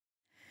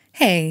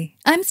Hey,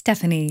 I'm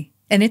Stephanie,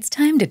 and it's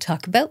time to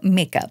talk about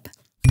makeup.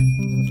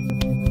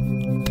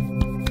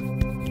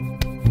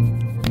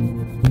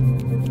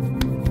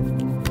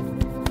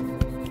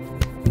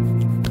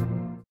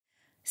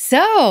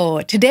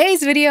 So,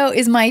 today's video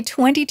is my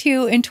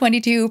 22 in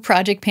 22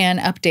 project pan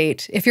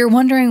update. If you're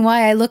wondering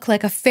why I look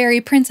like a fairy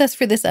princess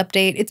for this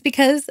update, it's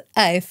because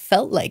I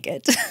felt like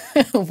it.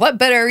 What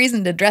better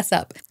reason to dress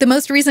up? The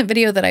most recent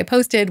video that I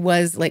posted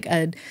was like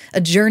a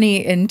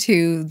journey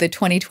into the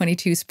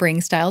 2022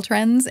 spring style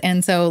trends.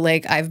 And so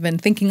like I've been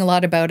thinking a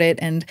lot about it,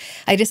 and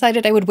I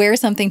decided I would wear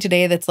something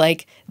today that's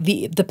like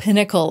the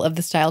pinnacle of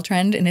the style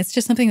trend. And it's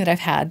just something that I've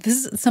had.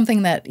 This is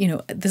something that,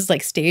 this is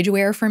like stage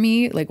wear for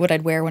me, like what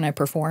I'd wear when I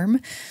perform.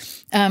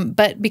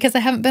 But because I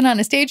haven't been on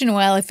a stage in a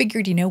while, I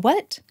figured, you know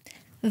what?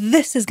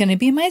 This is going to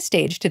be my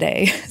stage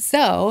today.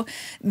 So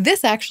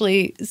this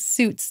actually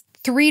suits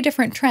 3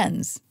 different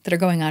trends that are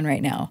going on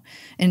right now.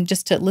 And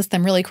just to list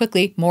them really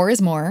quickly, more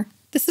is more.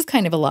 This is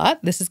kind of a lot.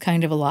 This is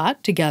kind of a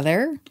lot.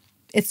 Together,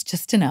 it's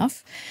just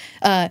enough.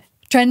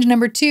 Trend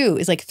number 2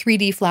 is like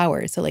 3D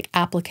flowers. So like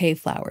applique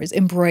flowers,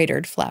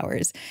 embroidered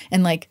flowers.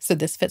 And like, so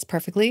this fits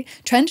perfectly.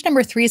 Trend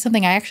number 3 is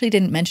something I actually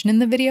didn't mention in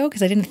the video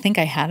because I didn't think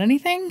I had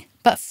anything,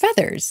 but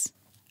feathers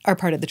are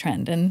part of the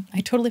trend. And I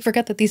totally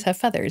forgot that these have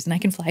feathers and I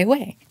can fly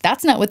away.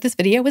 That's not what this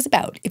video was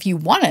about. If you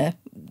want to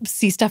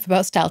see stuff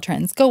about style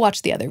trends, go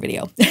watch the other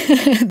video.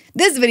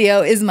 This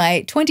video is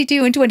my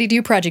 22 in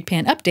 22 project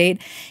pan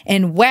update.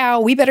 And wow,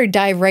 we better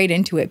dive right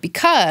into it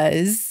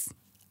because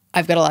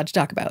I've got a lot to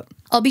talk about.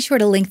 I'll be sure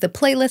to link the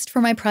playlist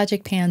for my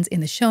project pans in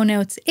the show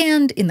notes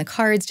and in the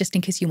cards just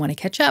in case you want to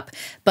catch up.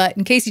 But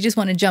in case you just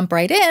want to jump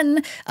right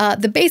in,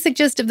 the basic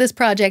gist of this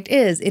project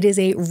is it is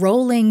a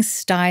rolling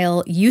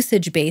style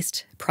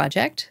usage-based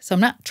project. So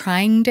I'm not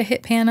trying to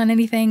hit pan on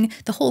anything.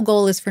 The whole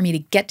goal is for me to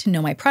get to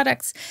know my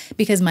products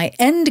because my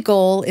end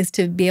goal is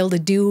to be able to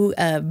do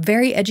a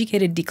very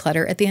educated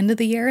declutter at the end of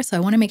the year. So I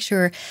want to make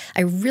sure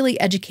I really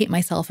educate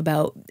myself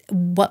about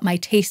what my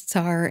tastes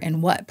are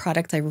and what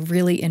products I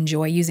really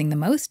enjoy using the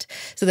most,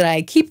 so that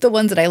I keep the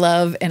ones that I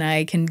love and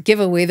I can give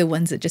away the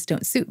ones that just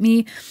don't suit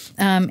me.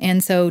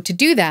 And so to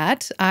do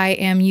that, I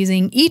am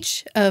using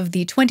each of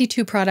the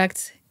 22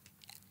 products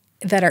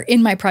that are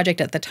in my project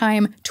at the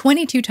time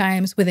 22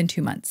 times within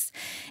 2 months.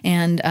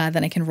 And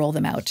then I can roll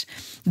them out.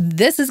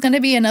 This is going to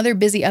be another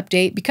busy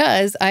update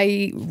because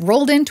I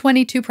rolled in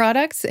 22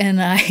 products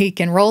and I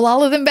can roll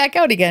all of them back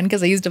out again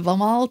because I used them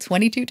all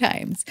 22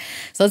 times.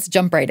 So let's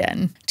jump right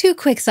in. 2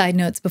 quick side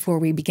notes before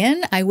we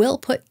begin. I will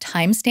put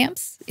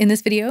timestamps in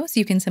this video so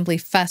you can simply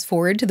fast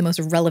forward to the most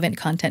relevant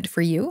content for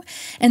you.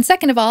 And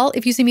second of all,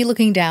 if you see me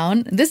looking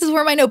down, this is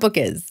where my notebook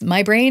is.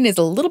 My brain is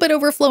a little bit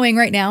overflowing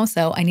right now,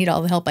 so I need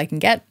all the help I can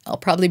get. I'll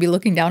probably be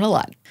looking down a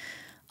lot.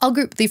 I'll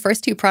group the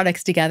first 2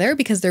 products together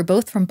because they're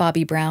both from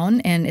Bobbi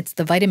Brown and it's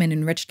the Vitamin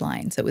Enriched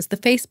line. So it was the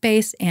face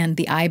base and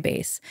the eye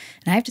base.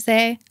 And I have to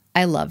say,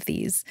 I love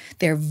these.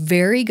 They're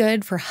very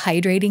good for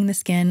hydrating the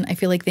skin. I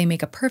feel like they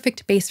make a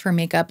perfect base for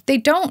makeup. They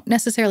don't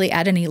necessarily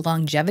add any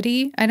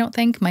longevity. I don't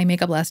think my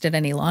makeup lasted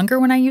any longer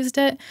when I used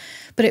it,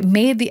 but it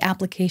made the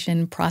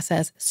application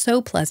process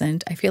so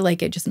pleasant. I feel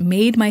like it just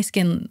made my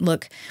skin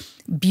look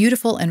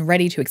beautiful and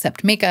ready to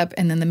accept makeup,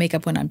 and then the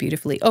makeup went on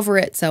beautifully over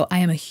it. So I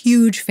am a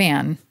huge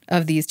fan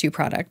of these 2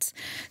 products.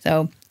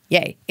 So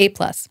yay, A+.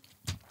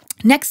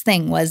 Next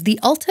thing was the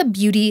Ulta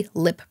Beauty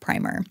Lip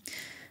Primer.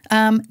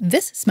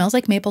 This smells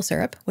like maple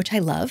syrup, which I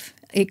love.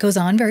 It goes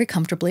on very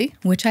comfortably,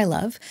 which I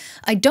love.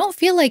 I don't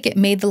feel like it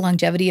made the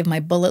longevity of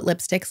my bullet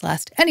lipsticks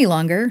last any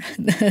longer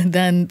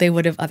than they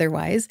would have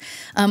otherwise.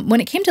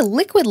 When it came to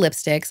liquid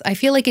lipsticks, I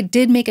feel like it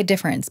did make a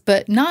difference,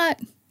 but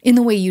not in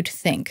the way you'd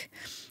think.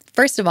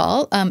 First of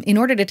all, in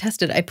order to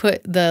test it, I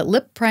put the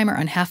lip primer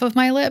on half of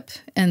my lip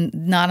and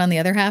not on the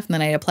other half, and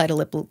then I applied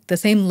the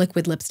same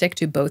liquid lipstick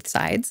to both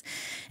sides.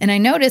 And I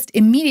noticed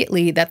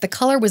immediately that the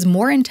color was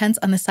more intense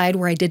on the side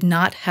where I did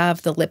not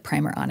have the lip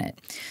primer on it.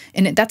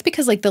 And that's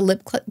because like the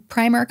lip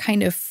primer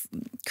kind of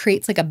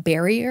creates like a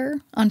barrier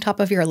on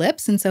top of your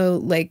lips. And so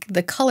like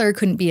the color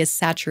couldn't be as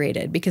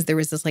saturated because there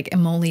was this like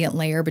emollient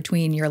layer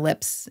between your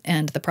lips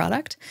and the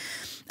product.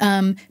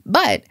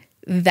 But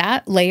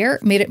that layer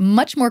made it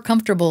much more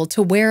comfortable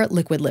to wear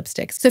liquid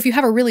lipsticks. So if you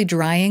have a really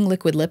drying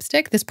liquid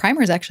lipstick, this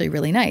primer is actually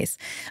really nice,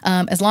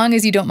 as long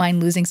as you don't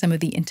mind losing some of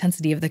the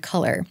intensity of the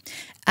color.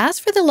 As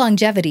for the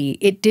longevity,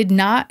 it did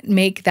not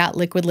make that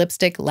liquid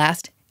lipstick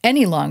last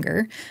any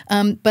longer,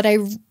 but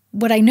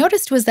what I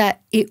noticed was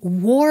that it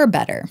wore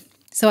better.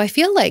 So I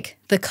feel like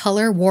the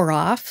color wore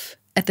off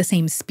at the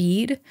same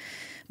speed,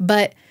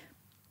 but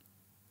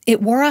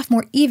it wore off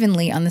more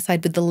evenly on the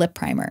side with the lip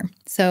primer.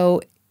 So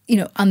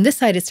on this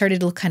side, it started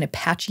to look kind of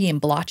patchy and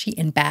blotchy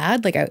and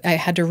bad. Like I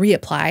had to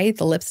reapply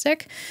the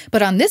lipstick.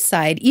 But on this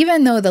side,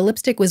 even though the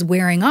lipstick was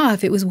wearing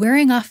off, it was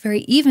wearing off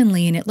very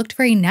evenly and it looked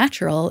very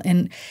natural.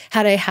 And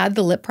had I had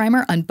the lip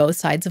primer on both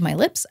sides of my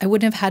lips, I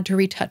wouldn't have had to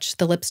retouch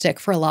the lipstick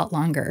for a lot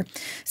longer.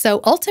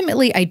 So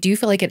ultimately, I do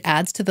feel like it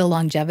adds to the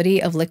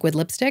longevity of liquid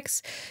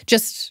lipsticks,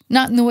 just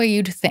not in the way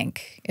you'd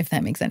think, if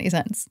that makes any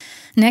sense.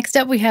 Next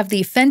up, we have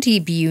the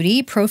Fenty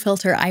Beauty Pro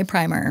Filter Eye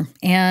Primer.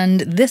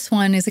 And this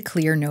one is a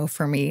clear no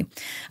for me.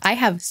 I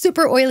have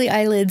super oily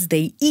eyelids.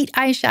 They eat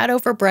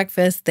eyeshadow for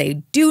breakfast. They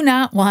do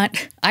not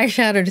want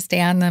eyeshadow to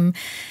stay on them.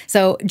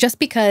 So just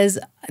because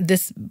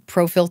this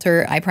Pro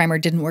Filter eye primer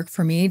didn't work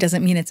for me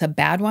doesn't mean it's a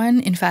bad one.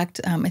 In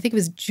fact, I think it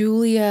was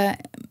Julia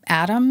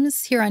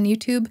Adams here on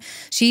YouTube.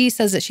 She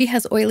says that she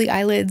has oily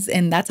eyelids,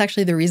 and that's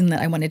actually the reason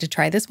that I wanted to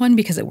try this one,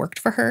 because it worked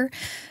for her.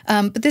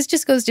 But this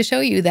just goes to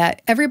show you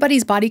that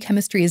everybody's body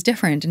chemistry is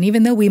different. And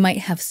even though we might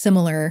have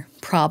similar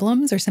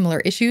problems or similar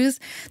issues,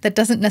 that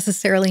doesn't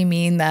necessarily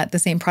mean that the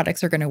same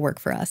products are going to work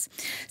for us.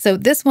 So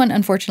this one,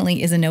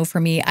 unfortunately, is a no for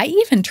me. I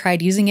even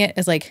tried using it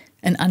as like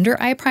an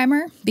under eye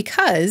primer,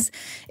 because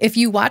if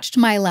you watched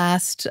my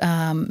last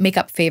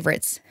makeup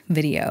favorites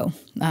video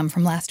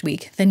from last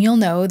week, then you'll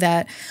know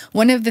that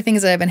one of the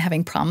things that I've been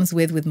having problems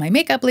with my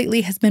makeup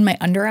lately has been my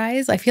under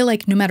eyes. I feel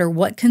like no matter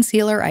what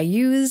concealer I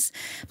use,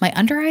 my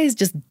under eyes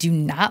just do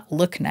not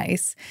look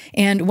nice.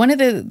 And one of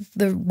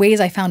the ways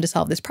I found to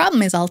solve this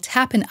problem is I'll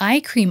tap an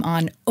eye cream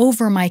on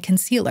over my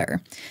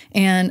concealer.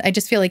 And I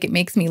just feel like it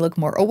makes me look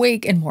more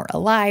awake and more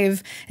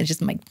alive. It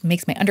just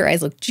makes my under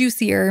eyes look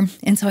juicier.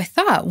 And so I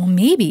thought, well,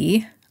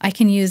 maybe I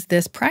can use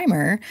this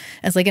primer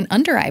as like an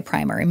under eye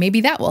primer, and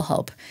maybe that will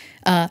help.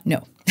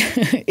 No,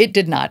 it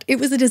did not. It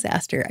was a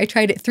disaster. I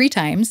tried it 3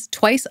 times,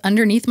 twice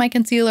underneath my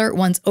concealer,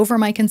 once over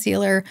my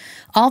concealer.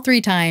 All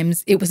 3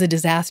 times, it was a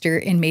disaster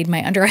and made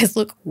my under eyes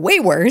look way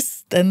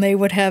worse than they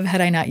would have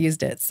had I not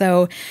used it.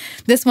 So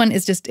this one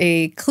is just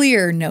a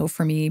clear no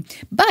for me.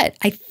 But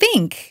I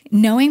think,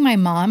 knowing my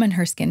mom and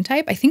her skin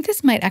type, I think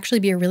this might actually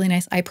be a really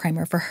nice eye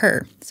primer for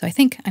her. So I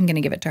think I'm going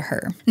to give it to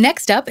her.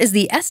 Next up is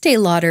the Estee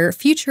Lauder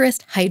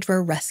Futurist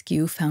Hydra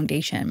Rescue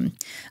Foundation.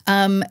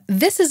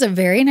 This is a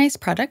very nice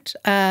product.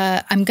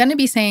 I'm going to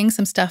be saying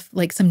some stuff,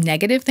 like some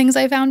negative things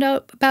I found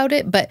out about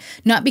it, but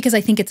not because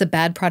I think it's a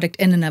bad product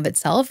in and of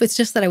itself. It's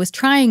just that I was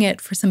trying it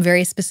for some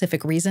very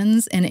specific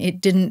reasons, and it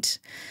didn't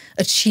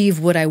achieve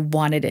what I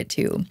wanted it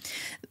to.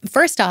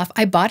 First off,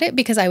 I bought it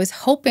because I was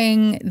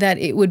hoping that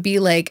it would be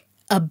like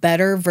a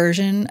better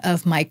version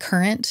of my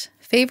current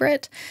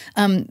favorite.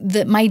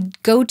 My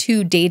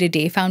go-to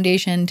day-to-day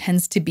foundation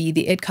tends to be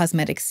the IT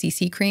Cosmetics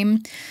CC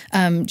Cream,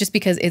 just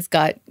because it's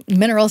got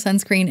mineral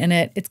sunscreen in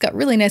it. It's got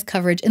really nice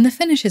coverage, and the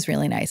finish is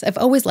really nice. I've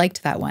always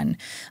liked that one.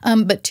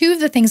 But 2 of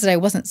the things that I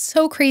wasn't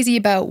so crazy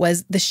about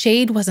was the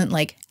shade wasn't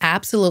like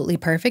absolutely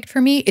perfect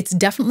for me. It's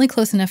definitely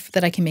close enough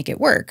that I can make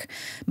it work,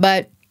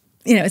 but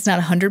it's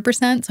not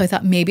 100%. So I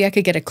thought maybe I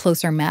could get a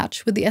closer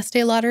match with the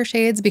Estee Lauder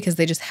shades, because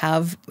they just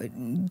have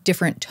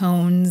different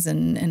tones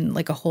and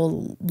like a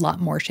whole lot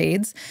more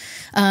shades.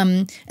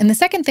 And the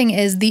second thing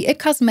is the IT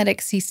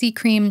Cosmetics CC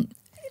Cream,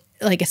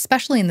 like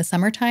especially in the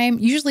summertime,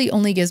 usually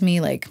only gives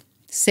me like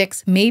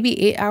 6,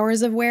 maybe 8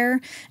 hours of wear.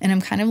 And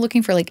I'm kind of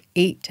looking for like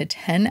 8 to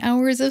 10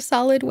 hours of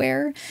solid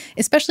wear,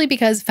 especially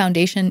because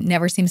foundation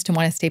never seems to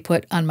want to stay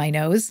put on my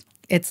nose.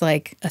 It's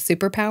like a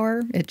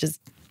superpower. It just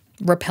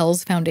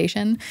repels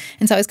foundation.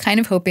 And so I was kind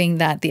of hoping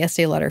that the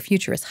Estee Lauder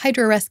Futurist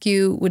Hydra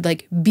Rescue would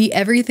like be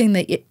everything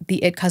that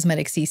the IT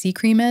Cosmetics CC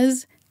Cream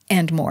is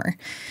and more.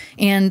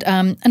 And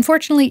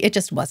unfortunately, it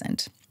just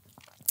wasn't.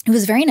 It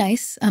was very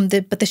nice,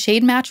 but the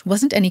shade match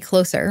wasn't any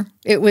closer.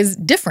 It was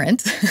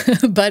different,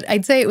 but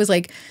I'd say it was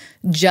like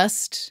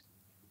just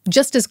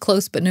as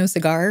close, but no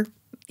cigar.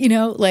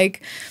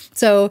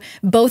 So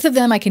both of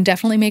them I can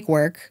definitely make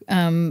work,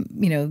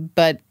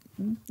 but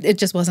it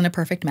just wasn't a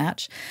perfect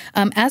match.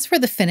 As for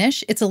the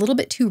finish, it's a little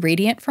bit too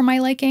radiant for my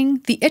liking.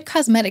 The IT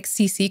Cosmetics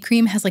CC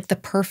Cream has like the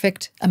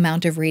perfect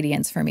amount of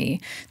radiance for me.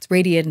 It's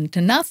radiant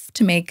enough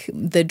to make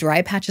the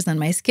dry patches on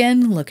my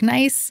skin look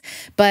nice,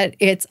 but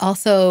it's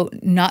also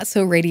not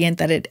so radiant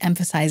that it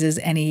emphasizes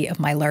any of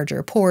my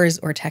larger pores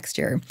or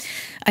texture.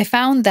 I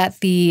found that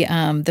the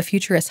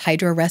Futurist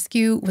Hydra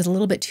Rescue was a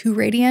little bit too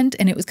radiant,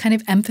 and it was kind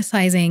of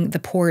emphasizing the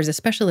pores,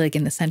 especially like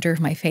in the center of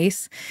my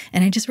face,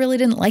 and I just really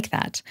didn't like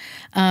that.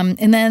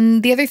 And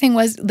then the other thing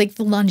was like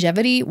the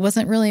longevity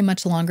wasn't really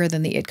much longer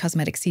than the IT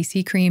Cosmetics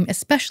CC Cream,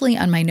 especially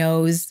on my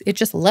nose. It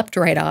just leapt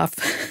right off.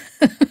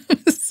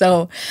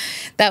 So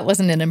that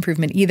wasn't an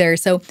improvement either.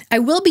 So I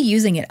will be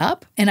using it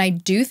up, and I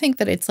do think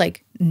that it's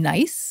like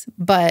nice,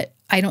 but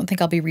I don't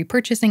think I'll be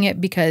repurchasing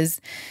it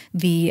because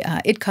the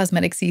IT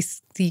Cosmetics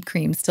CC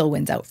Cream still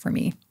wins out for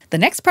me. The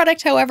next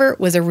product, however,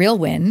 was a real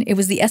win. It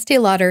was the Estee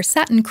Lauder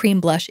Satin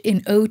Cream Blush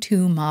in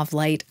 02 Mauve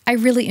Light. I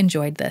really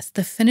enjoyed this.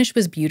 The finish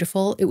was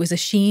beautiful. It was a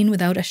sheen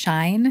without a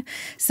shine.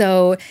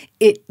 So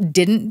it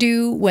didn't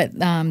do what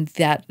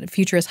that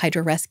Futurist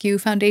Hydra Rescue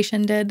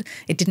foundation did.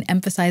 It didn't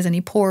emphasize any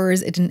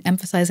pores. It didn't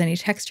emphasize any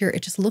texture.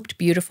 It just looked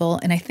beautiful.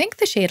 And I think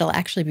the shade will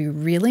actually be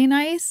really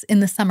nice in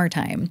the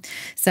summertime.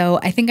 So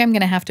I think I'm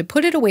going to have to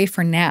put it away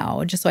for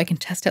now just so I can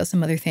test out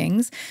some other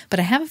things.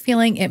 But I have a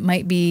feeling it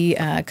might be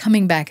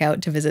coming back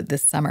out to visit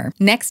this summer.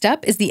 Next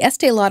up is the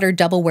Estee Lauder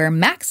Double Wear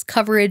Max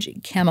Coverage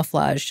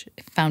Camoflage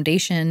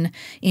Foundation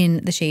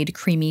in the shade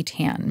Creamy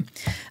Tan.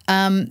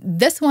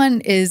 This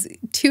one is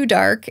too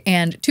dark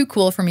and too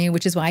cool for me,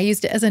 which is why I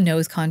used it as a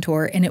nose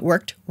contour, and it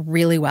worked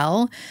really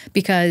well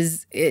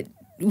because it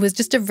was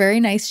just a very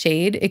nice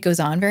shade. It goes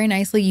on very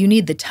nicely. You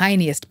need the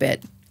tiniest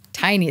bit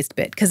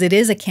because it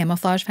is a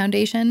camouflage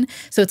foundation.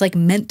 So it's like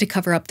meant to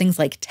cover up things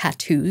like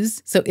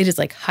tattoos. So it is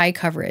like high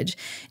coverage.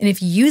 And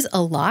if you use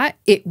a lot,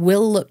 it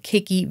will look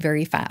cakey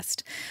very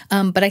fast.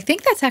 But I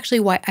think that's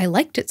actually why I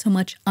liked it so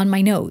much on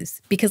my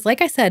nose, because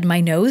like I said, my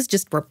nose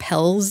just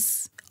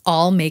repels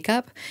all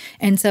makeup.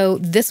 And so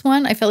this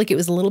one, I felt like it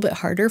was a little bit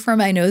harder for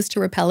my nose to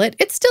repel it.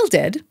 It still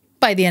did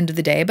by the end of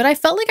the day, but I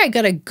felt like I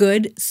got a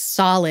good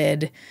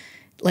solid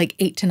like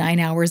 8 to 9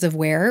 hours of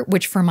wear,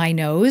 which for my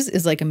nose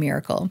is like a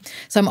miracle.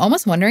 So I'm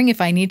almost wondering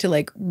if I need to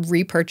like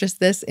repurchase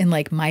this in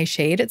like my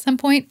shade at some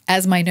point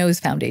as my nose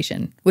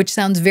foundation, which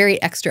sounds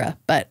very extra,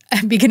 but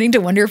I'm beginning to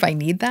wonder if I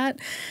need that.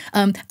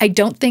 I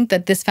don't think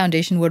that this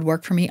foundation would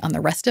work for me on the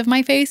rest of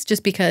my face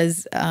just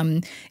because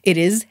it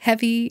is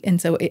heavy. And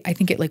so I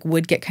think it like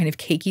would get kind of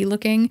cakey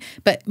looking,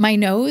 but my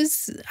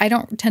nose, I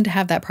don't tend to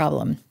have that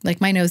problem.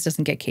 Like my nose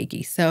doesn't get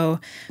cakey.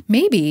 So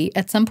maybe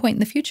at some point in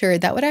the future,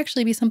 that would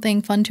actually be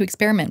something fun to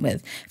experiment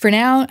with. For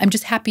now, I'm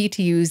just happy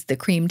to use the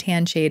cream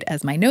tan shade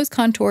as my nose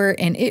contour,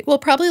 and it will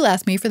probably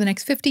last me for the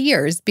next 50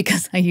 years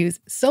because I use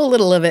so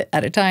little of it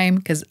at a time,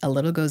 because a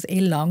little goes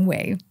a long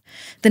way.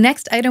 The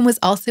next item was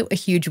also a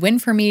huge win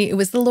for me. It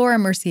was the Laura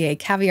Mercier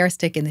Caviar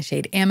stick in the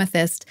shade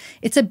Amethyst.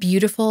 It's a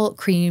beautiful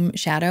cream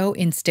shadow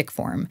in stick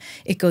form.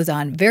 It goes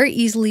on very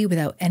easily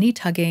without any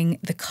tugging.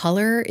 The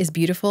color is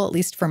beautiful, at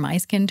least for my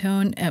skin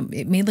tone.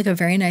 It made like a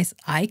very nice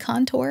eye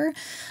contour.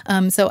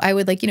 So I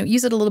would like,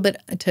 use it a little bit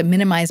to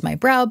minimize my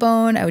brow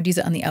bone. I would use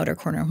it on the outer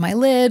corner of my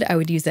lid. I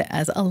would use it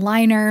as a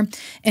liner,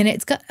 and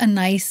it's got a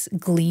nice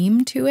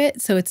gleam to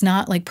it. So it's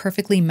not like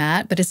perfectly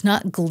matte, but it's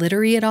not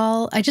glittery at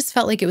all. I just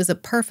felt like it was a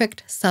perfect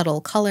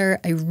subtle color.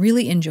 I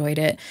really enjoyed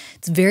it.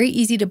 It's very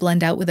easy to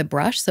blend out with a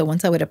brush. So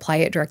once I would apply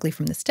it directly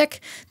from the stick,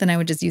 then I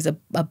would just use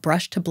a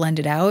brush to blend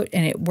it out,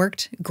 and it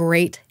worked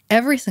great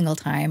every single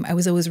time. I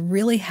was always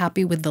really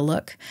happy with the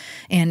look,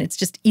 and it's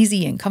just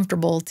easy and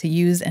comfortable to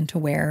use and to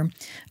wear.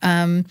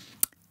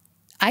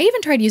 I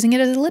even tried using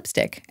it as a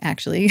lipstick,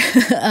 actually.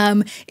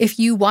 If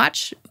you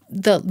watch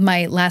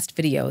my last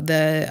video,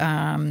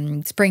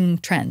 the spring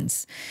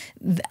trends,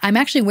 I'm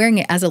actually wearing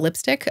it as a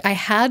lipstick. I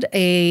had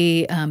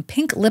a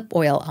pink lip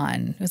oil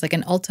on. It was like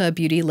an Ulta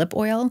Beauty lip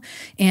oil,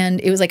 and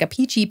it was like a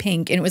peachy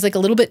pink, and it was like a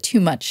little bit too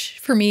much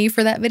for me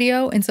for that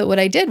video. And so what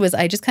I did was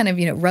I just kind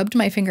of, rubbed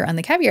my finger on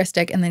the Caviar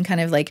stick and then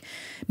kind of like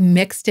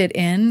mixed it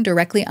in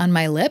directly on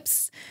my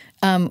lips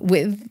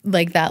with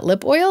like that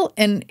lip oil,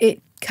 and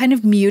it kind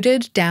of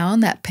muted down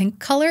that pink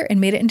color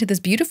and made it into this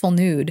beautiful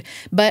nude.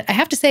 But I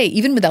have to say,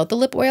 even without the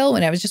lip oil,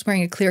 when I was just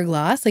wearing a clear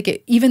gloss,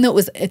 like even though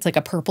it's like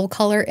a purple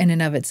color in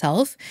and of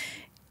itself,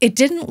 it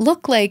didn't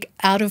look like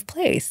out of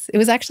place. It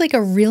was actually like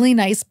a really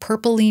nice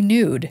purpley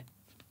nude,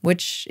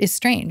 which is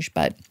strange,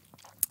 but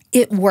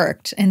it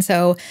worked. And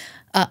so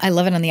I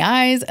love it on the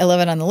eyes. I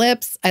love it on the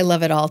lips. I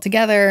love it all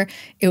together.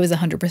 It was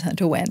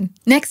 100% a win.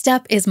 Next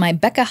up is my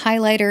Becca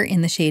highlighter in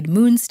the shade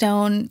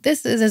Moonstone.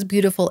 This is as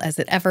beautiful as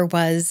it ever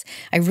was.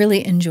 I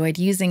really enjoyed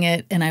using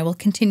it, and I will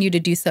continue to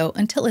do so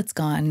until it's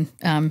gone.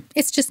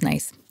 It's just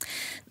nice.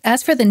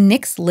 As for the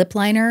NYX lip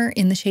liner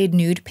in the shade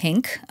Nude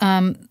Pink,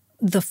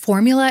 the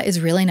formula is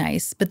really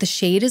nice, but the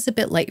shade is a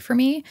bit light for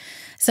me.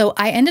 So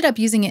I ended up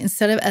using it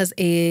instead of as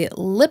a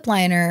lip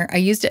liner, I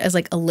used it as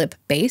like a lip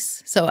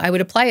base. So I would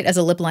apply it as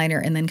a lip liner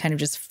and then kind of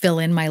just fill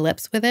in my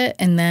lips with it.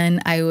 And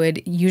then I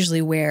would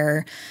usually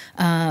wear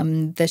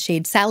the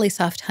shade Sally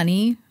Soft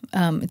Honey.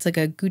 It's like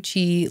a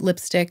Gucci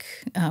lipstick,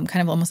 kind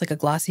of almost like a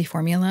glossy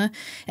formula.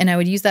 And I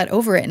would use that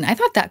over it. And I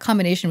thought that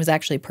combination was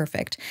actually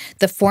perfect.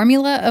 The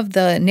formula of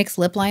the NYX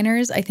lip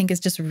liners, I think, is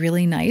just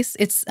really nice.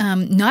 It's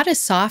not as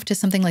soft as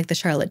something like the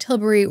Charlotte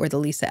Tilbury or the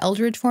Lisa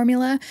Eldridge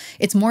formula.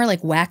 It's more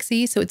like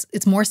waxy. So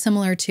it's more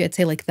similar to, I'd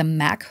say, like the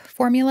MAC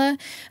formula.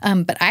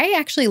 But I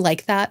actually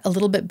like that a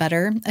little bit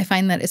better. I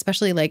find that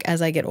especially like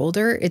as I get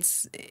older,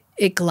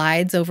 it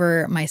glides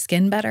over my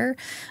skin better.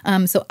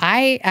 So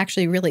I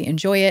actually really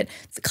enjoy it.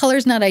 The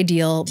color's not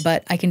ideal,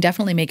 but I can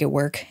definitely make it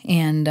work.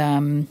 And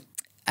I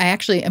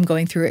actually am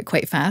going through it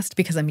quite fast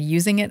because I'm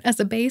using it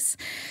as a base.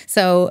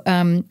 So,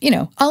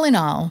 all in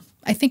all,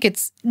 I think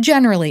it's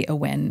generally a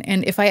win.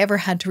 And if I ever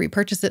had to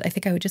repurchase it, I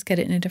think I would just get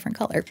it in a different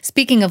color.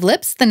 Speaking of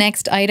lips, the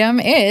next item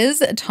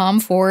is Tom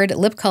Ford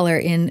lip color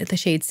in the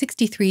shade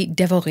 63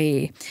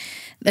 Devore.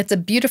 That's a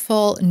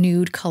beautiful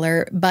nude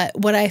color, but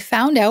what I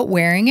found out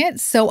wearing it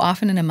so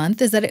often in a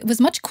month is that it was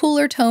much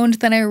cooler toned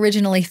than I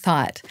originally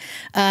thought.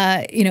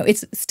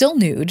 It's still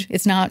nude.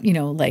 It's not,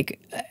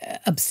 like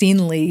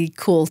obscenely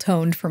cool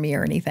toned for me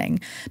or anything.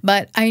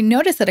 But I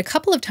noticed that a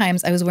couple of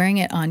times I was wearing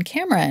it on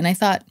camera and I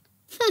thought,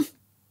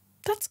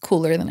 that's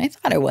cooler than I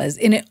thought it was.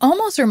 And it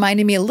almost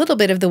reminded me a little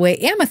bit of the way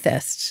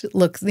Amethyst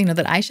looks,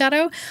 that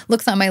eyeshadow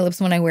looks on my lips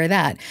when I wear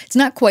that. It's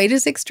not quite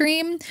as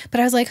extreme, but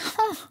I was like,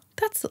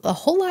 that's a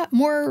whole lot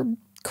more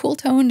cool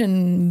toned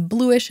and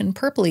bluish and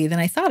purpley than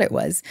I thought it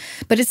was.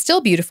 But it's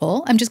still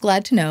beautiful. I'm just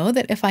glad to know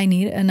that if I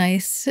need a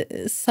nice,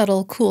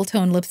 subtle, cool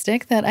tone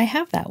lipstick, that I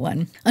have that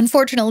one.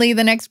 Unfortunately,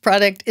 the next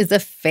product is a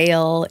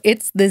fail.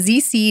 It's the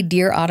ZC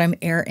Dear Autumn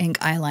Air Ink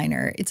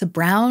Eyeliner. It's a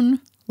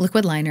brown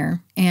liquid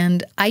liner,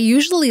 and I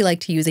usually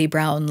like to use a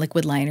brown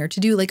liquid liner to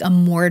do like a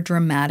more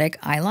dramatic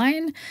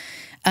eyeline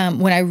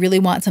when I really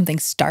want something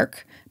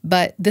stark,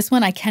 but this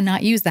one I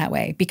cannot use that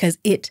way because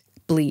it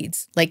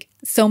bleeds, like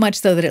so much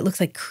so that it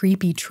looks like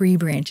creepy tree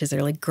branches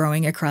are like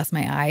growing across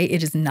my eye.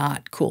 It is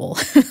not cool.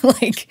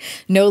 Like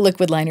no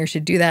liquid liner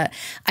should do that.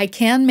 I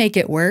can make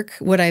it work.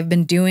 What I've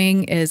been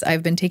doing is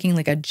I've been taking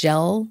like a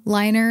gel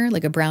liner,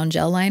 like a brown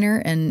gel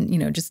liner, and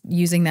just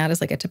using that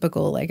as like a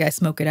typical, like I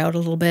smoke it out a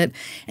little bit,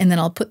 and then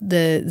I'll put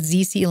the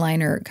ZC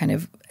liner kind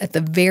of at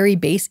the very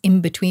base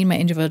in between my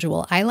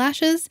individual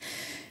eyelashes.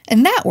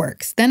 And that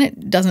works. Then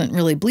it doesn't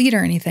really bleed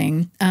or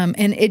anything. And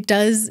it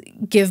does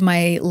give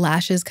my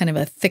lashes kind of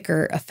a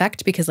thicker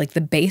effect because like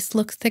the base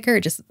looks thicker.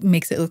 It just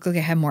makes it look like I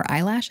have more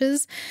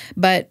eyelashes.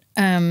 But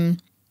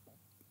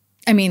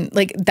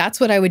like that's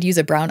what I would use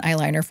a brown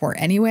eyeliner for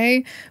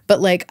anyway. But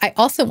like I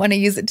also want to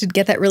use it to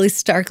get that really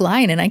stark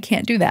line, and I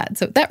can't do that.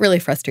 So that really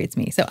frustrates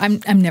me. So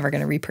I'm never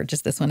going to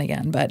repurchase this one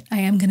again, but I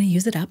am going to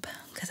use it up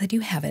because I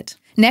do have it.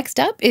 Next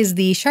up is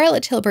the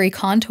Charlotte Tilbury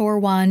Contour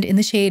Wand in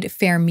the shade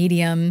Fair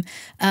Medium.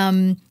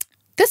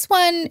 This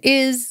one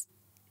is,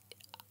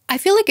 I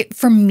feel like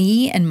for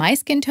me and my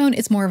skin tone,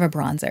 it's more of a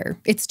bronzer.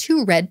 It's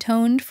too red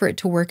toned for it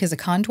to work as a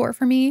contour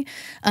for me.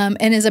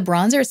 And as a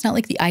bronzer, it's not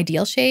like the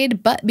ideal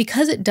shade, but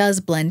because it does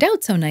blend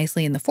out so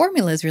nicely and the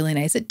formula is really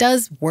nice, it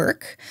does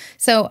work.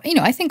 So,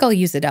 I think I'll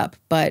use it up,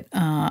 but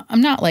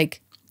I'm not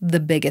like the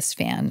biggest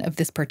fan of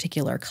this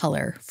particular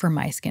color for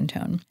my skin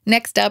tone.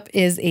 Next up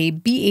is a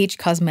BH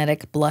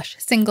Cosmetic Blush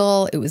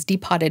Single. It was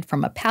depotted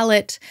from a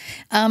palette.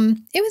 It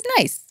was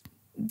nice.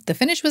 The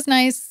finish was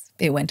nice.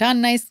 It went on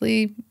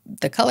nicely.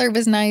 The color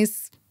was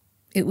nice.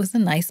 It was a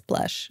nice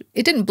blush.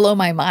 It didn't blow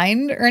my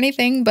mind or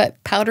anything,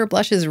 but powder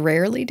blushes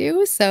rarely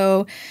do.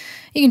 So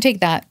you can take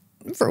that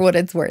for what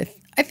it's worth.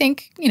 I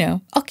think,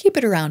 I'll keep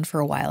it around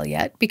for a while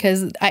yet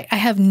because I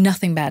have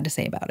nothing bad to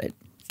say about it.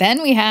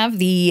 Then we have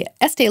the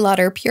Estee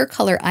Lauder Pure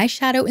Color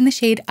Eyeshadow in the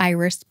shade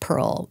Iris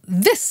Pearl.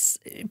 This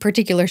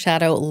particular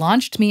shadow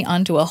launched me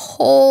onto a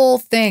whole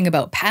thing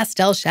about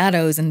pastel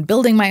shadows and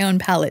building my own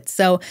palette.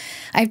 So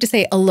I have to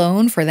say,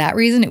 alone for that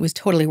reason, it was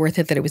totally worth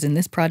it that it was in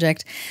this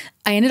project.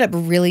 I ended up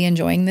really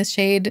enjoying this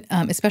shade,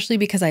 especially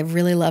because I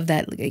really love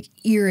that like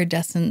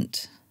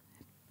iridescent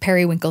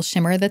periwinkle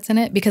shimmer that's in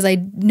it, because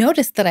I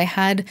noticed that I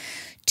had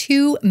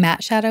two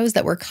matte shadows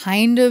that were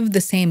kind of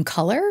the same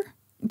color,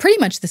 pretty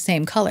much the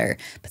same color,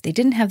 but they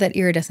didn't have that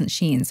iridescent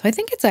sheen. So I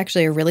think it's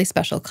actually a really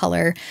special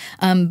color.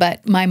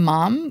 But my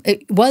mom,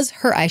 it was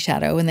her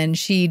eyeshadow, and then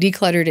she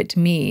decluttered it to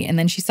me, and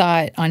then she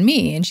saw it on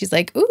me, and she's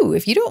like, ooh,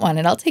 if you don't want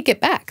it, I'll take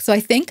it back. So I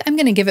think I'm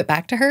going to give it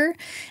back to her.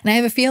 And I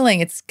have a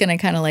feeling it's going to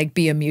kind of like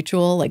be a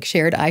mutual, like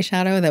shared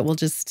eyeshadow that will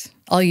just,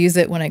 I'll use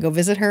it when I go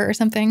visit her or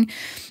something.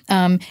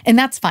 And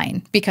that's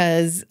fine,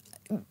 because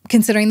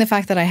considering the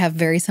fact that I have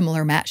very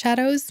similar matte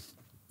shadows,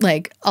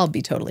 like, I'll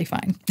be totally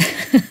fine.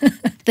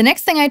 The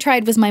next thing I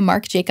tried was my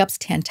Marc Jacobs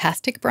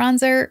Tantastic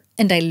Bronzer,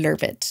 and I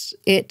love it.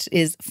 It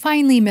is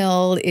finely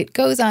milled, it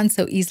goes on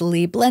so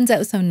easily, blends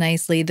out so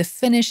nicely. The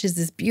finish is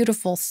this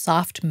beautiful,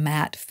 soft,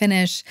 matte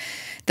finish.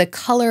 The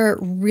color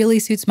really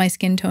suits my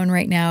skin tone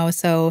right now,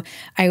 so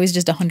I was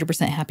just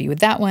 100% happy with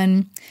that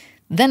one.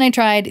 Then I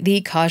tried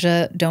the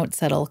Kaja Don't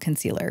Settle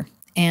Concealer,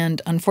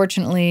 and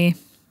unfortunately,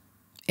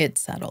 it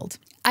settled.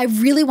 I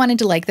really wanted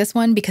to like this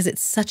one because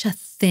it's such a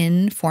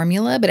thin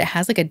formula, but it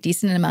has like a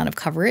decent amount of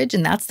coverage,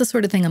 and that's the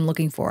sort of thing I'm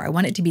looking for. I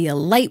want it to be a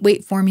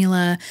lightweight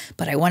formula,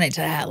 but I want it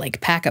to like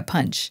pack a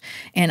punch.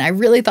 And I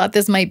really thought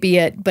this might be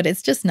it, but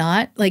it's just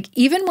not. Like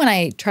even when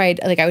I tried,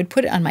 like I would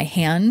put it on my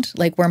hand,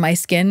 like where my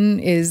skin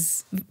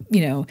is,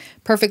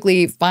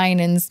 perfectly fine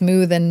and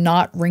smooth and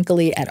not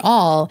wrinkly at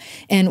all.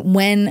 And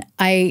when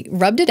I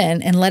rubbed it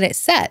in and let it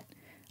set,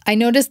 I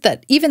noticed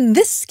that even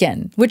this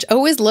skin, which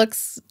always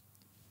looks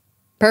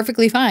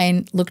perfectly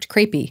fine, looked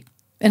crepey.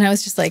 And I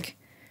was just like,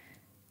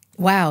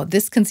 wow,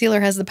 this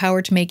concealer has the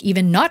power to make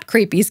even not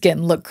crepey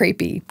skin look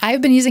crepey.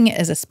 I've been using it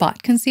as a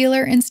spot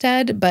concealer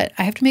instead, but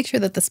I have to make sure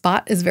that the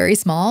spot is very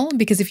small,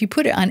 because if you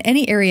put it on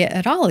any area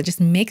at all, it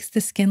just makes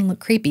the skin look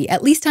crepey,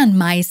 at least on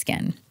my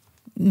skin.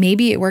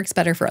 maybe it works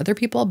better for other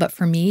people, but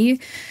for me,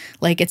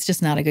 like it's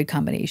just not a good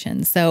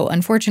combination. So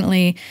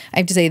unfortunately, I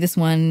have to say this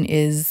one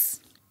is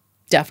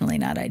definitely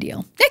not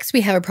ideal. Next,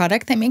 we have a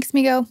product that makes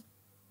me go,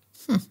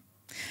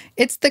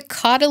 It's the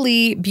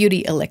Caudalie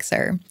Beauty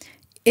Elixir.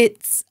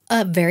 It's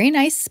a very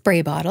nice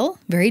spray bottle,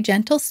 very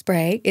gentle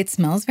spray. It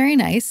smells very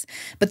nice,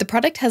 but the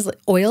product has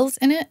oils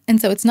in it,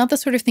 and so it's not the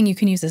sort of thing you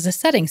can use as a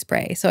setting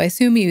spray. So I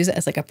assume you use it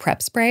as like a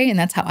prep spray, and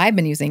that's how I've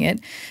been using it.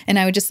 And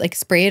I would just like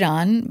spray it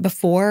on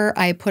before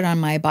I put on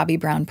my Bobbi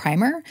Brown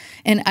primer,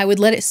 and I would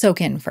let it soak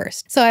in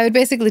first. So I would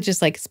basically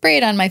just like spray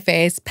it on my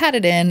face, pat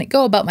it in,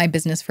 go about my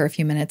business for a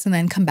few minutes, and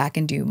then come back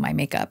and do my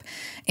makeup.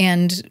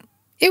 And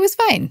it was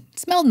fine. It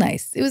smelled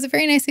nice. It was a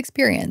very nice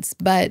experience,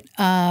 but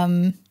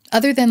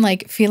other than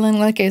like feeling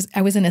like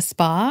I was in a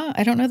spa,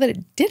 I don't know that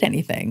it did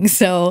anything.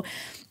 So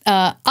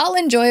I'll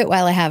enjoy it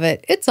while I have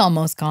it. It's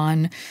almost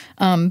gone,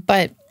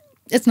 but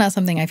it's not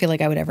something I feel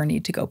like I would ever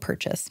need to go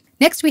purchase.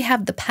 Next, we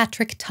have the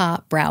Patrick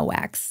Ta Brow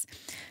Wax.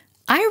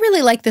 I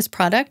really like this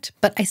product,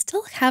 but I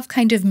still have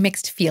kind of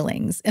mixed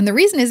feelings. And the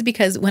reason is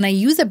because when I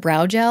use a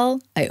brow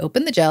gel, I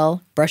open the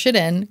gel, brush it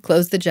in,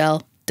 close the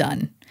gel,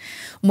 done.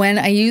 When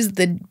I use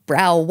the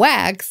brow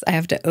wax, I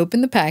have to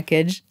open the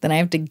package, then I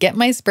have to get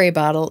my spray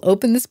bottle,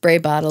 open the spray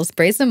bottle,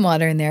 spray some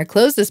water in there,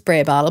 close the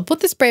spray bottle,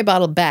 put the spray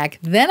bottle back,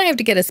 then I have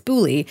to get a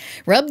spoolie,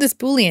 rub the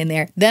spoolie in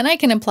there, then I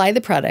can apply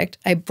the product,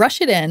 I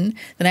brush it in,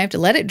 then I have to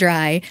let it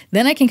dry,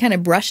 then I can kind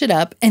of brush it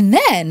up, and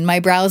then my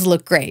brows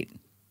look great.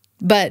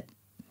 But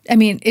I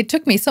mean, it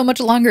took me so much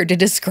longer to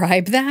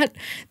describe that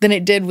than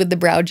it did with the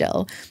brow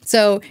gel.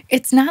 So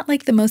it's not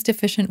like the most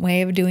efficient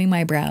way of doing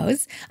my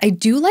brows. I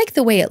do like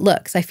the way it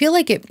looks. I feel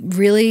like it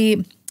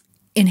really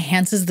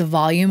enhances the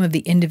volume of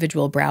the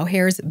individual brow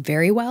hairs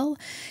very well.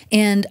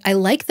 And I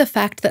like the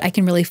fact that I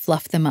can really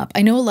fluff them up.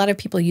 I know a lot of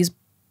people use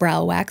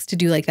brow wax to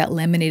do like that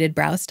laminated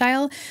brow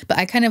style, but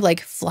I kind of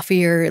like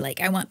fluffier, like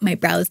I want my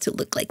brows to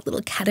look like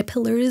little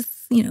caterpillars,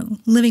 you know,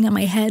 living on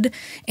my head.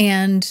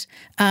 And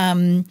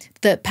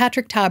the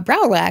Patrick Ta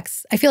Brow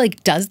Wax, I feel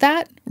like does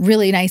that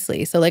really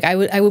nicely. So like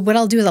what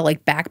I'll do is I'll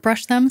like back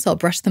brush them. So I'll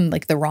brush them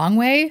like the wrong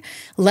way,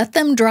 let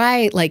them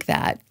dry like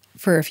that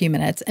for a few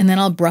minutes, and then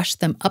I'll brush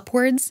them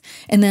upwards.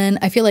 And then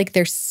I feel like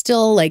they're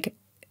still like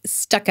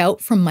stuck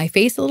out from my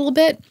face a little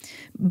bit,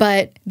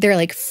 but they're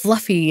like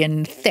fluffy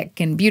and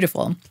thick and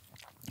beautiful.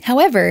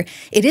 However,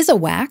 it is a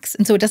wax,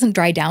 and so it doesn't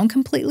dry down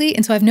completely.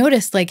 And so I've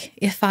noticed, like,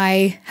 if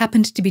I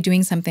happened to be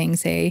doing something,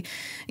 say,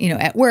 you know,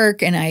 at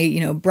work, and I, you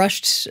know,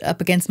 brushed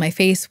up against my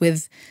face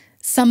with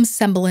some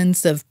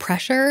semblance of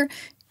pressure,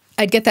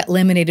 I'd get that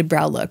laminated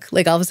brow look.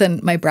 Like all of a sudden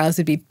my brows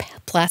would be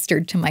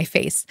plastered to my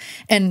face.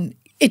 And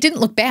it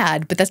didn't look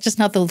bad, but that's just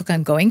not the look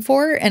I'm going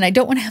for. And I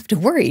don't want to have to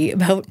worry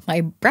about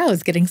my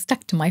brows getting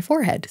stuck to my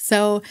forehead.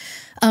 So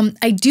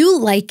I do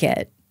like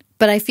it,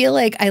 but I feel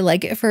like I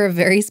like it for a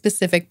very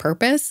specific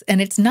purpose,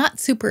 and it's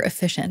not super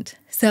efficient.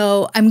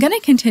 So I'm going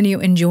to continue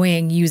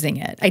enjoying using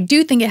it. I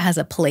do think it has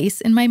a place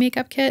in my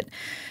makeup kit,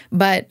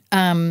 but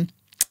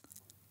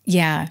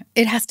yeah,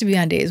 it has to be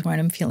on days when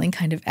I'm feeling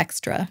kind of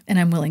extra and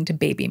I'm willing to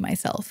baby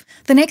myself.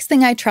 The next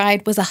thing I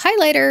tried was a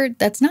highlighter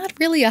that's not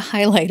really a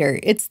highlighter.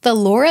 It's the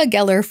Laura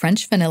Geller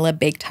French Vanilla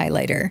Baked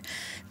Highlighter.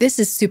 This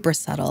is super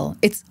subtle.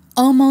 It's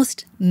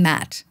almost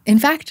matte. In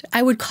fact,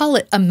 I would call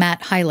it a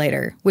matte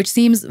highlighter, which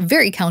seems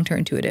very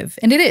counterintuitive,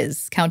 and it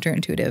is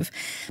counterintuitive.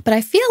 But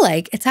I feel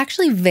like it's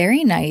actually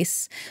very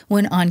nice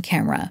when on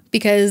camera,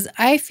 because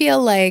I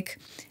feel like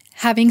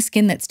having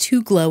skin that's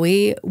too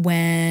glowy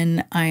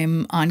when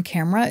I'm on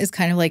camera is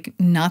kind of like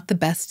not the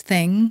best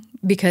thing,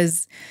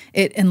 because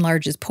it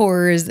enlarges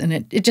pores and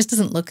it just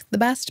doesn't look the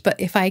best. But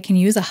if I can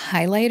use a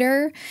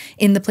highlighter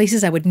in the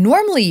places I would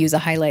normally use a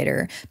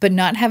highlighter, but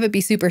not have it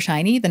be super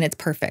shiny, then it's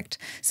perfect.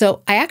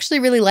 So I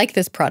actually really like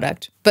this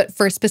product, but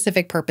for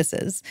specific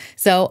purposes.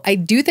 So I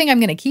do think I'm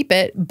going to keep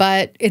it,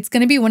 but it's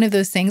going to be one of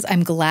those things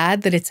I'm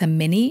glad that it's a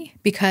mini,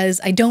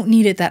 because I don't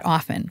need it that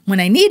often.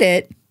 When I need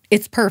it,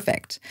 it's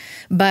perfect,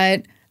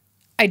 but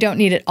I don't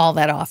need it all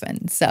that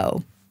often.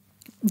 So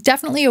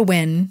definitely a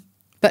win,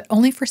 but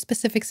only for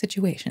specific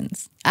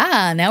situations.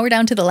 Now we're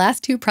down to the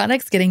last two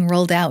products getting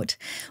rolled out.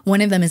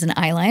 One of them is an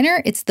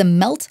eyeliner. It's the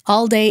Melt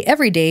All Day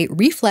Everyday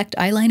Reflect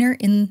Eyeliner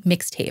in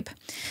Mixtape.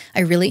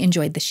 I really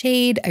enjoyed the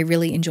shade. I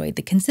really enjoyed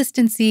the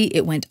consistency.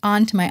 It went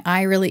onto my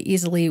eye really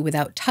easily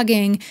without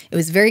tugging. It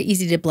was very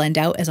easy to blend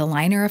out as a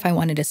liner if I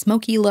wanted a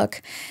smoky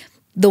look.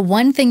 The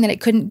one thing that it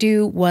couldn't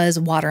do was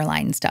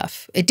waterline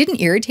stuff. It didn't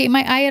irritate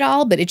my eye at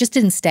all, but it just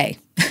didn't stay.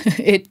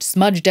 It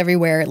smudged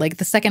everywhere. Like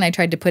the second I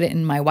tried to put it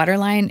in my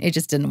waterline, it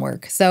just didn't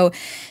work. So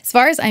as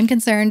far as I'm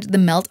concerned, the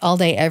Melt All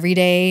Day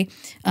Everyday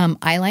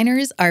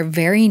eyeliners are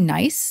very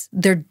nice.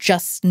 They're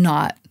just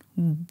not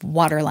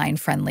waterline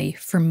friendly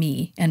for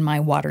me and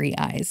my watery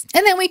eyes.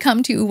 And then we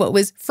come to what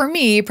was, for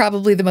me,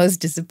 probably the most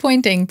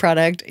disappointing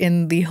product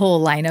in the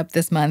whole lineup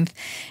this month,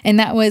 and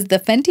that was the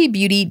Fenty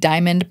Beauty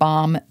Diamond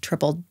Balm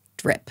Triple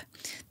Drip.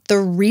 The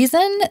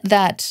reason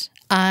that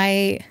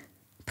I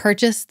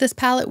purchase this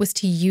palette was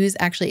to use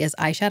actually as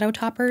eyeshadow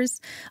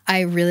toppers. I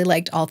really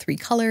liked all three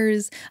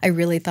colors. I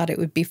really thought it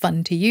would be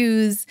fun to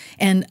use.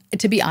 And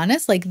to be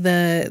honest, like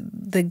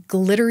the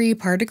glittery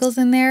particles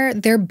in there,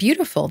 they're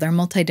beautiful. They're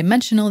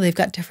multidimensional. They've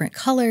got different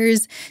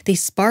colors. They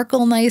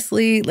sparkle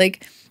nicely.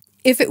 Like,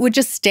 if it would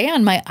just stay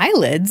on my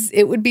eyelids,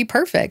 it would be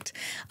perfect.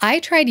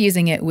 I tried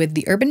using it with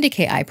the Urban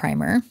Decay eye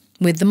primer,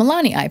 with the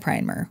Milani eye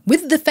primer,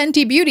 with the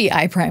Fenty Beauty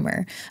eye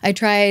primer. I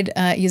tried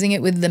using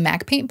it with the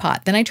MAC paint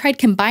pot. Then I tried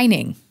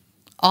combining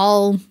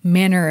all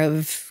manner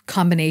of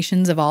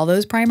combinations of all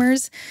those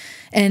primers,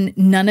 and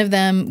none of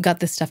them got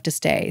this stuff to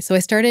stay. So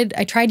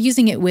I tried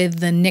using it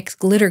with the NYX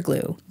glitter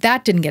glue.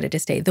 That didn't get it to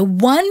stay. The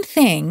one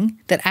thing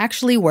that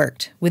actually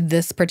worked with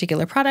this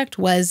particular product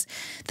was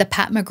the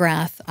Pat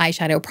McGrath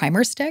eyeshadow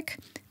primer stick.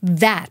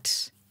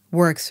 That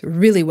works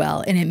really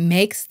well, and it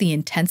makes the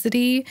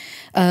intensity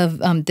of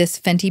this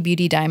Fenty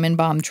Beauty Diamond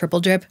Bomb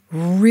Triple Drip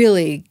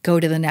really go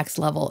to the next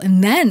level,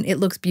 and then it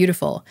looks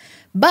beautiful.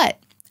 But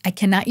I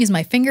cannot use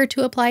my finger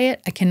to apply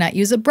it. I cannot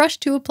use a brush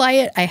to apply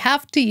it. I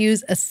have to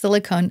use a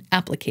silicone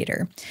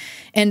applicator.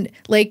 And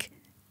like,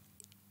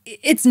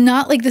 it's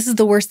not like this is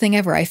the worst thing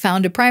ever. I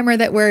found a primer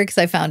that works.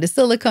 I found a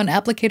silicone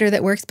applicator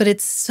that works, but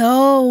it's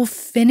so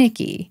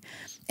finicky.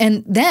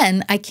 And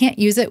then I can't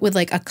use it with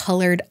like a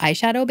colored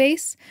eyeshadow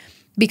base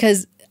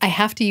because I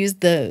have to use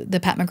the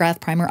Pat McGrath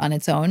primer on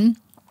its own.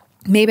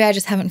 Maybe I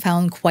just haven't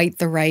found quite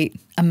the right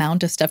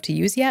amount of stuff to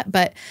use yet.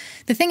 But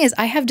the thing is,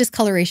 I have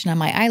discoloration on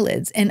my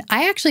eyelids, and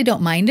I actually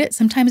don't mind it.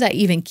 Sometimes I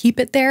even keep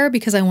it there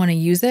because I want to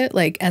use it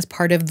like as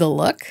part of the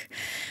look.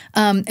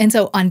 And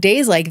so on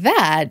days like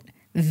that,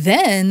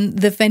 then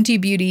the Fenty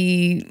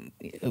Beauty,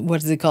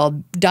 what is it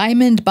called?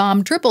 Diamond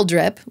Bomb Triple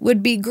Drip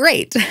would be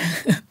great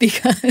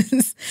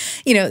because,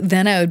 you know,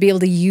 then I would be able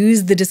to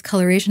use the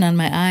discoloration on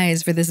my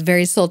eyes for this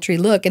very sultry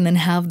look and then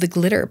have the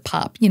glitter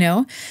pop, you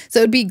know? So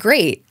it'd be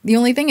great. The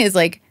only thing is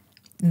like,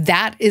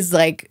 that is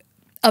like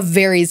a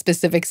very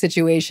specific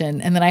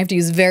situation. And then I have to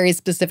use very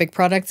specific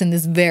products in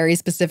this very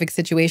specific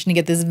situation to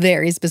get this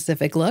very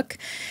specific look.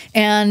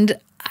 And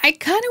I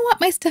kind of want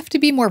my stuff to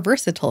be more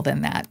versatile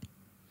than that.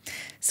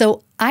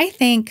 So I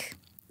think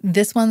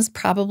this one's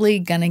probably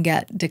gonna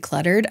get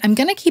decluttered. I'm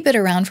gonna keep it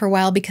around for a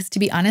while because, to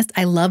be honest,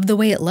 I love the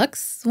way it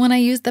looks when I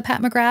use the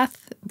Pat McGrath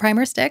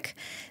primer stick.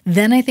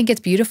 Then I think it's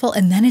beautiful,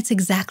 and then it's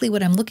exactly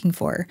what I'm looking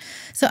for.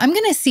 So I'm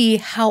gonna see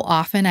how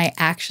often I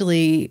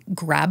actually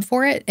grab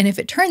for it, and if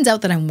it turns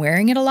out that I'm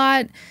wearing it a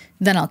lot,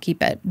 then I'll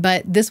keep it.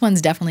 But this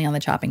one's definitely on the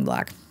chopping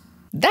block.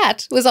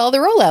 That was all the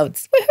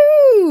rollouts.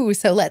 Woohoo!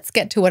 So let's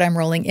get to what I'm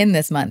rolling in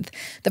this month.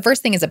 The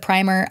first thing is a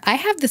primer. I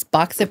have this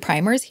box of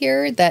primers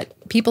here that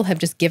people have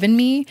just given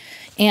me,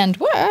 and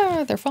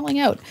they're falling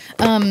out.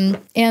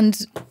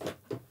 And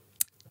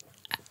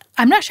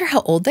I'm not sure how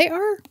old they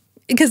are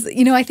because,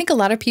 you know, I think a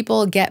lot of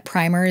people get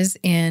primers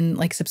in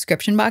like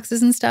subscription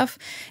boxes and stuff.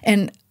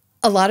 And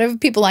a lot of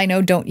people I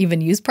know don't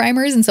even use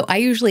primers, and so I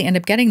usually end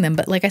up getting them.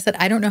 But like I said,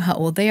 I don't know how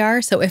old they are.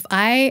 So if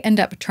I end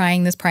up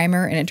trying this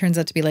primer and it turns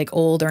out to be like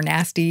old or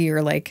nasty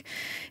or like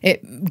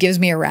it gives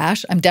me a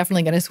rash, I'm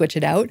definitely going to switch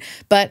it out.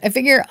 But I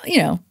figure, you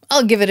know,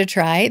 I'll give it a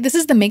try. This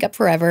is the Makeup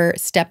Forever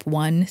Step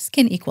 1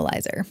 Skin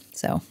Equalizer.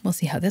 So we'll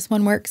see how this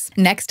one works.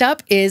 Next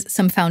up is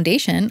some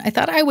foundation. I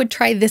thought I would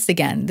try this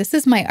again. This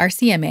is my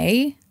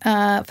RCMA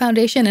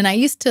foundation, and I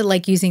used to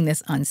like using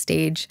this on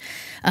stage.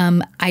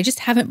 I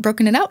just haven't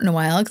broken it out in a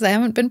while because I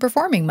haven't been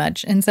performing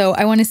much. And so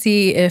I want to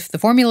see if the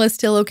formula is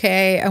still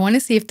okay. I want to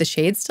see if the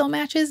shade still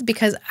matches,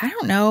 because I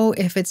don't know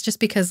if it's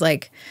just because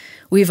like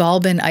we've all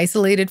been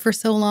isolated for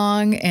so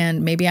long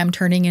and maybe I'm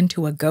turning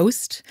into a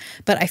ghost,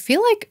 but I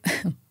feel like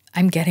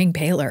I'm getting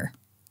paler.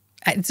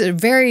 It's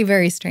very,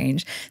 very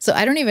strange. So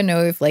I don't even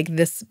know if like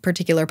this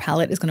particular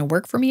palette is going to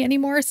work for me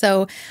anymore.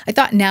 So I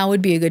thought now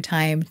would be a good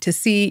time to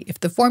see if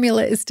the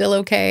formula is still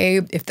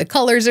okay, if the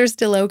colors are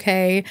still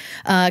okay,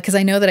 because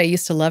I know that I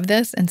used to love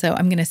this. And so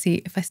I'm going to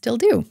see if I still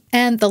do.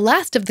 And the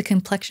last of the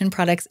complexion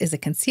products is a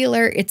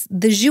concealer. It's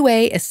the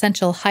Jouer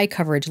Essential High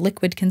Coverage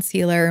Liquid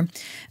Concealer.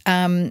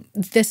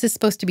 This is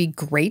supposed to be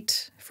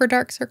great for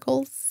dark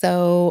circles.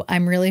 So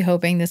I'm really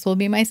hoping this will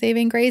be my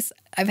saving grace.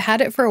 I've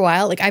had it for a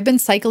while. Like I've been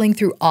cycling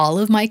through all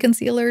of my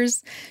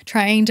concealers,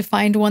 trying to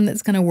find one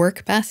that's going to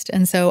work best.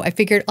 And so I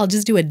figured I'll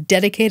just do a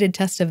dedicated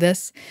test of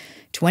this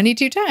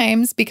 22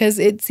 times because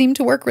it seemed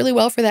to work really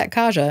well for that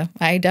Kaja.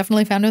 I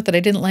definitely found out that I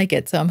didn't like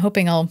it. So I'm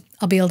hoping I'll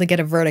be able to get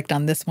a verdict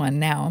on this one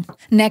now.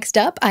 Next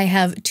up, I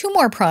have two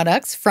more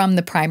products from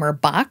the primer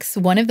box.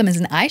 One of them is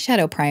an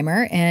eyeshadow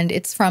primer, and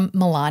it's from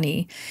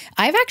Milani.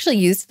 I've actually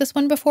used this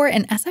one before,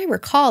 and as I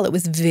recall, it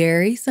was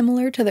very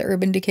similar to the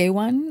Urban Decay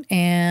one,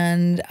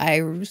 and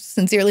I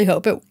sincerely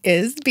hope it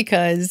is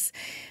because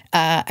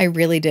I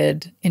really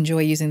did enjoy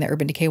using the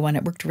Urban Decay one.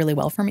 It worked really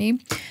well for me.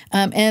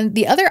 And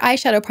the other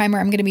eyeshadow primer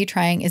I'm going to be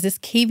trying is this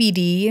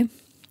KVD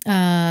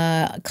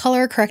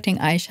color correcting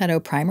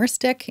eyeshadow primer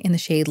stick in the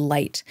shade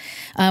Light.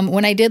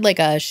 When I did like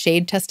a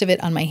shade test of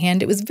it on my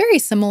hand, it was very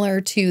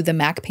similar to the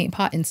MAC paint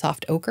pot in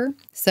Soft Ochre.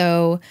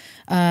 So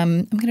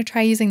I'm going to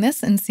try using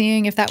this and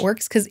seeing if that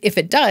works, because if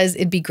it does,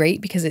 it'd be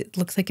great because it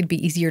looks like it'd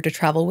be easier to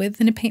travel with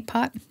than a paint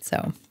pot.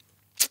 So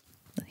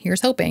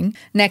here's hoping.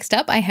 Next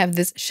up, I have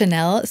this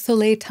Chanel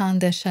Soleil Teint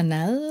de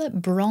Chanel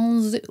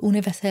Bronze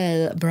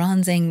Universel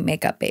Bronzing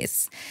Makeup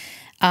Base.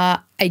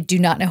 I do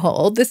not know how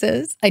old this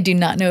is. I do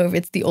not know if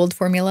it's the old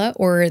formula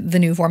or the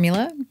new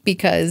formula,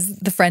 because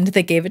the friend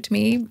that gave it to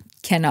me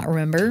cannot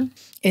remember.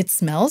 It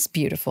smells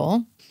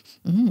beautiful.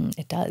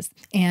 It does.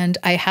 And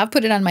I have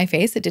put it on my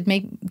face. It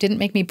didn't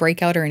make me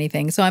break out or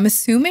anything. So I'm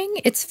assuming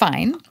it's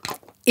fine.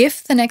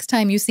 If the next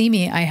time you see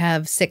me, I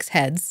have 6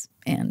 heads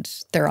and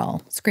they're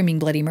all screaming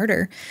bloody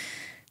murder,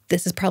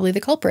 this is probably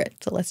the culprit.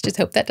 So let's just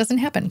hope that doesn't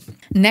happen.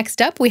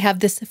 Next up, we have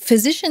this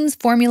Physicians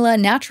Formula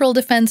Natural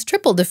Defense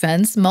Triple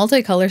Defense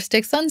Multicolor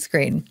Stick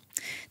Sunscreen.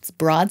 It's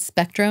broad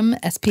spectrum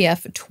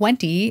SPF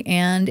 20,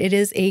 and it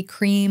is a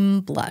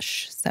cream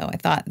blush. So I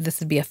thought this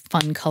would be a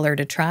fun color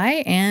to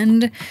try.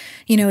 And,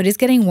 you know, it is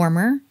getting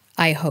warmer,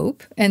 I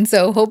hope. And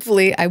so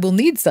hopefully I will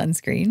need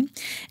sunscreen.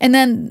 And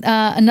then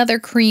another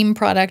cream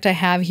product I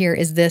have here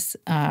is this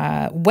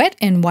Wet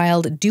n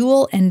Wild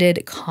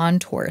dual-ended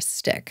contour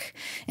stick.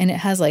 And it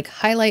has like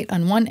highlight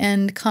on one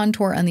end,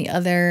 contour on the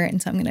other.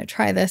 And so I'm going to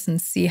try this and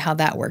see how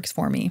that works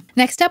for me.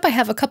 Next up, I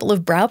have a couple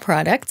of brow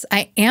products.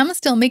 I am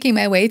still making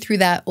my way through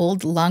that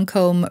old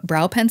Lancome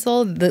brow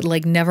pencil, the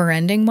like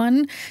never-ending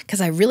one,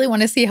 because I really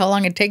want to see how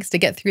long it takes to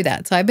get through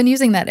that. So I've been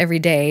using that every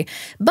day.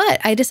 But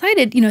I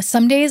decided, you know,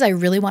 some days I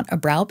really want a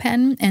brow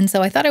pen. And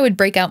so I thought I would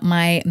break out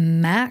my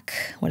MAC,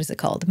 what is it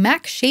called?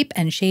 MAC Shape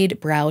and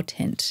Shade Brow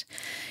Tint.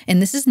 And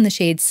this is in the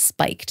shade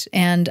Spiked.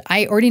 And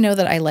I already know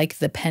that I like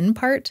the pen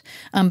part,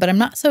 but I'm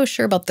not so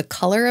sure about the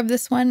color of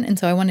this one. And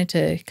so I wanted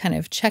to kind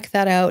of check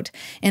that out.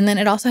 And then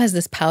it also has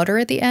this powder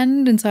at the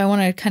end. And so I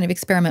want to kind of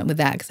experiment with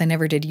that because I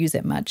never did use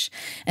it much.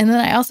 And then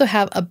I also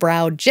have a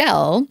brow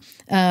gel.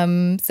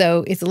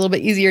 So it's a little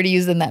bit easier to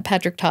use than that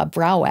Patrick Ta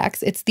brow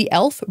wax. It's the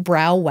e.l.f.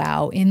 Brow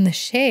Wow in the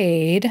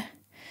shade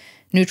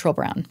Neutral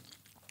Brown.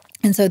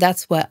 And so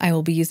that's what I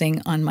will be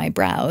using on my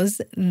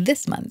brows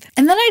this month.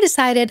 And then I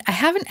decided I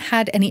haven't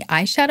had any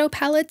eyeshadow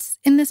palettes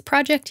in this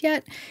project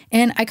yet.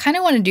 And I kind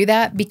of want to do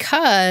that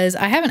because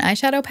I have an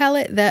eyeshadow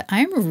palette that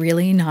I'm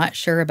really not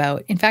sure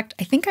about. In fact,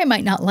 I think I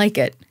might not like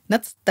it.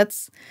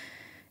 That's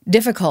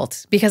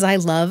difficult because I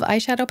love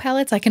eyeshadow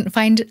palettes. I can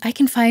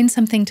find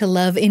something to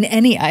love in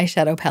any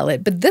eyeshadow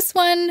palette. But this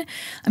one,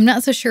 I'm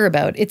not so sure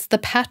about. It's the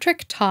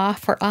Patrick Ta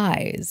for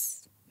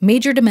Eyes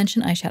Major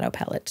Dimension Eyeshadow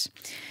Palette.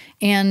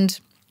 And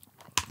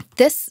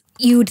this,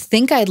 you'd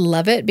think I'd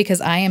love it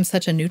because I am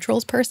such a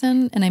neutrals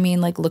person. And I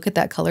mean, like, look at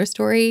that color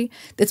story.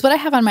 That's what I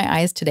have on my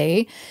eyes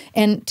today.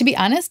 And to be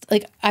honest,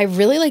 like, I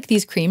really like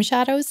these cream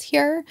shadows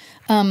here,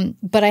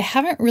 but I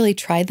haven't really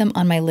tried them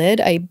on my lid.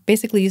 I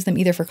basically use them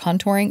either for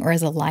contouring or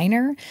as a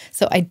liner.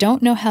 So I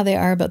don't know how they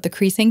are about the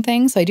creasing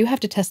thing. So I do have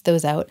to test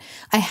those out.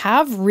 I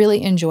have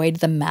really enjoyed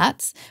the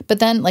mattes, but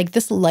then like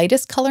this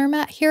lightest color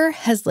matte here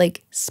has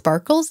like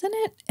sparkles in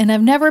it. And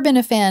I've never been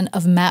a fan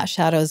of matte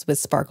shadows with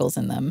sparkles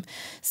in them.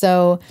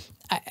 So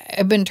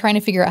I've been trying to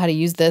figure out how to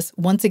use this.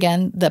 Once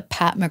again, the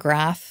Pat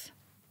McGrath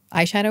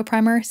eyeshadow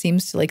primer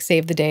seems to like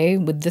save the day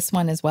with this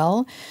one as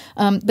well.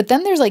 But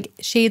then there's like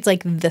shades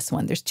like this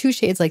one. There's 2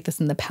 shades like this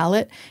in the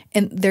palette,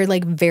 and they're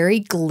like very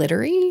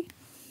glittery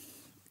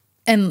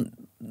and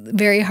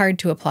very hard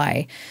to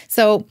apply.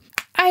 So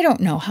I don't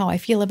know how I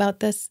feel about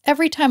this.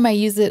 Every time I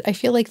use it, I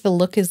feel like the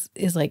look is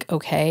like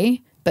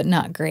okay, but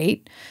not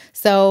great.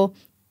 So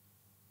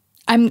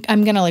I'm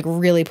going to like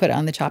really put it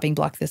on the chopping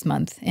block this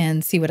month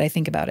and see what I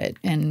think about it.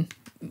 And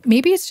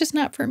maybe it's just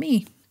not for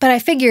me. But I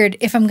figured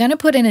if I'm going to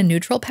put in a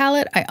neutral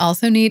palette, I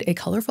also need a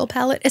colorful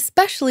palette,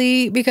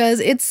 especially because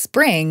it's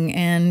spring.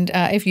 And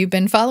if you've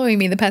been following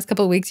me the past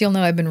couple of weeks, you'll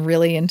know I've been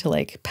really into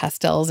like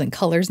pastels and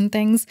colors and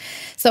things.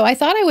 So I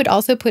thought I would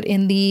also put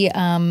in the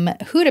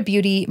Huda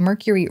Beauty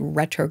Mercury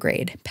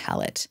Retrograde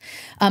palette.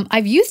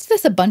 I've used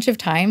this a bunch of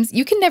times.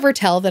 You can never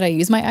tell that I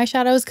use my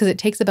eyeshadows because it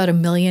takes about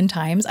 1,000,000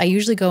 times. I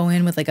usually go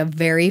in with like a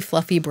very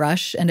fluffy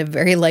brush and a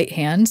very light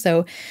hand.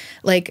 So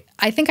like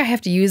I think I have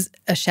to use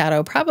a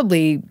shadow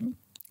probably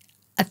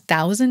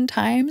 1,000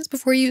 times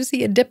before you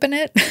see a dip in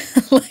it.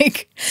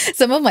 Like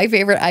some of my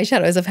favorite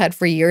eyeshadows I've had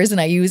for years and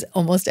I use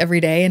almost every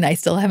day and I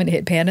still haven't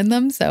hit pan in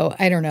them. So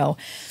I don't know.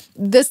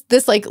 This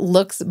like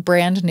looks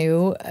brand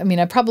new. I mean,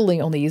 I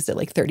probably only used it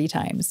like 30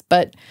 times,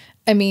 but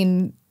I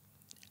mean,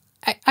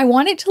 I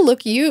want it to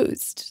look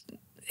used.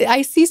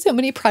 I see so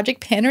many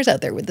project panners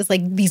out there with this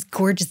like these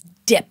gorgeous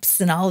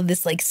dips and all of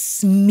this like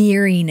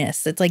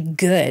smeariness. It's like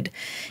good.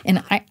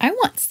 And I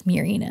want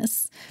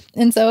smeariness.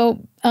 And so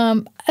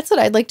that's what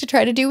I'd like to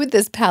try to do with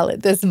this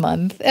palette this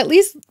month. At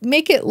least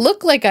make it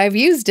look like I've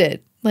used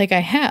it, like I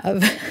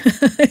have.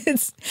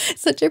 It's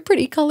such a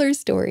pretty color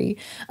story.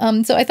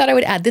 So I thought I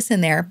would add this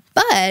in there.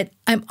 But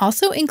I'm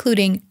also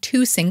including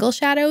 2 single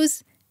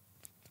shadows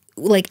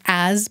like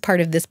as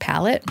part of this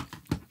palette.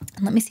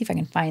 And let me see if I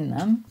can find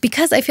them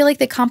because I feel like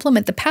they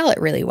complement the palette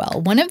really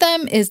well. One of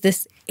them is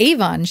this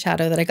Avon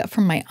shadow that I got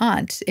from my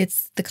aunt.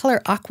 It's the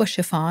color Aqua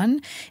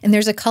Chiffon. And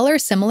there's a color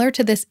similar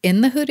to this in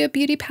the Huda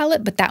Beauty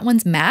palette, but that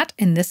one's matte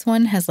and this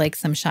one has like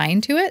some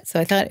shine to it. So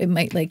I thought it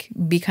might like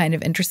be kind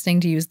of interesting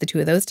to use the two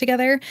of those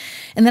together.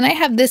 And then I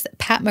have this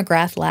Pat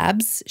McGrath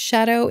Labs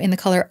shadow in the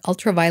color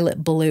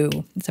Ultraviolet Blue.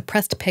 It's a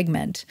pressed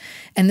pigment.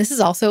 And this is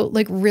also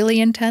like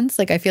really intense.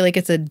 Like I feel like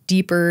it's a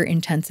deeper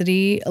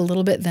intensity a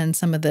little bit than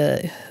some of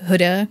the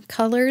Huda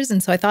colors.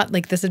 And so I thought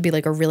like this would be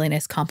like a really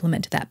nice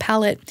complement to that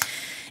palette.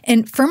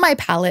 And for my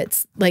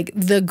palettes, like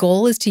the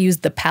goal is to use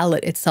the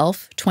palette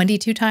itself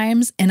 22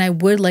 times. And I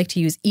would like to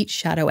use each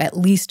shadow at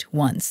least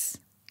once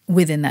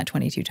within that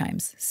 22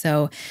 times.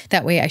 So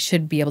that way I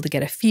should be able to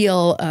get a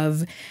feel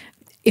of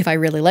if I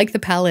really like the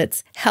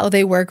palettes, how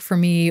they work for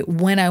me,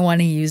 when I want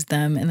to use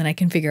them, and then I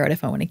can figure out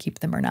if I want to keep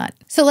them or not.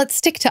 So let's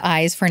stick to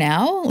eyes for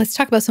now. Let's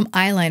talk about some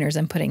eyeliners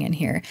I'm putting in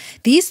here.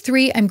 These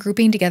three I'm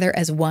grouping together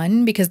as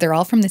one because they're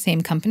all from the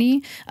same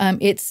company.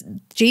 It's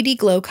JD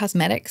Glow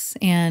Cosmetics,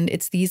 and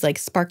it's these like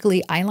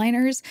sparkly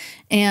eyeliners.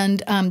 And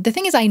the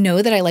thing is, I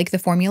know that I like the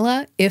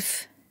formula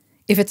if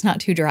it's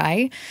not too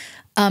dry.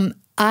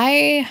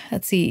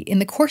 Let's see, in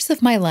the course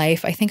of my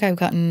life, I think I've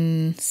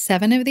gotten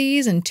 7 of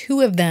these and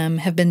 2 of them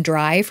have been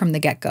dry from the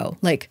get-go.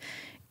 Like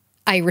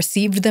I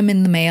received them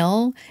in the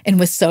mail and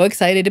was so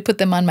excited to put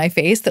them on my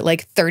face that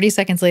like 30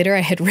 seconds later, I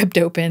had ripped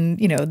open,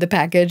 the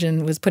package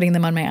and was putting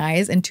them on my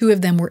eyes. And 2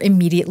 of them were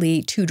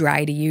immediately too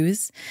dry to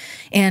use.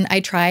 And I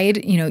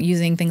tried,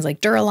 using things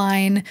like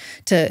Duraline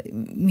to,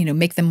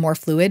 make them more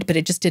fluid, but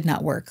it just did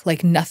not work.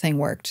 Like nothing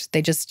worked.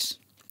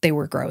 They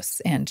were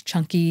gross and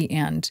chunky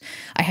and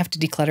I have to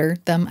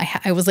declutter them.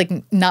 I was like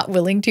not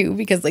willing to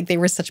because like they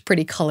were such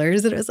pretty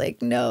colors that I was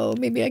like, no,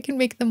 maybe I can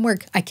make them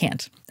work. I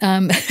can't.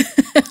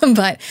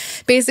 But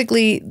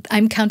basically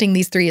I'm counting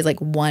these 3 as like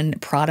one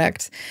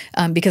product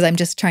because I'm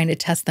just trying to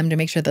test them to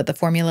make sure that the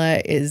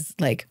formula is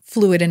like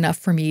fluid enough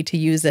for me to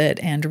use it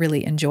and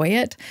really enjoy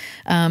it.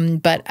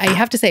 But I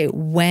have to say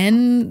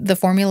when the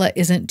formula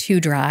isn't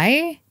too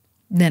dry,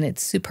 then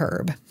it's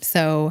superb.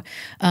 So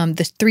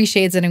the 3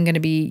 shades that I'm going to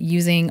be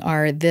using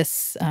are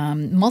this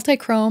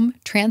multi-chrome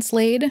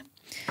Translate,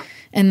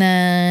 and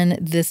then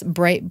this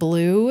bright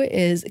blue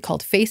is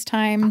called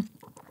FaceTime.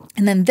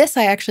 And then this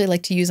I actually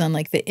like to use on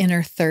like the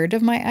inner third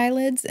of my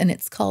eyelids, and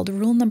it's called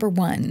Rule Number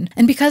 1.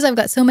 And because I've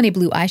got so many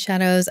blue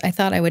eyeshadows, I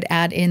thought I would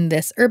add in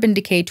this Urban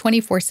Decay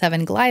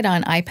 24/7 Glide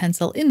On Eye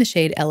Pencil in the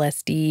shade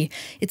LSD.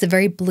 It's a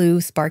very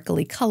blue,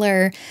 sparkly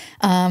color.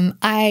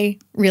 I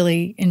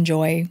really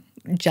enjoy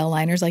gel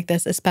liners like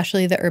this,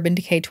 especially the Urban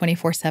Decay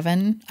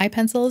 24/7 eye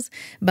pencils.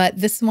 But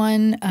this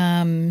one,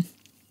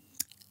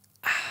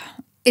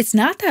 it's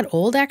not that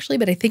old actually,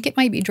 but I think it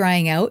might be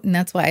drying out. And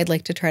that's why I'd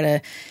like to try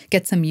to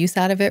get some use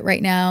out of it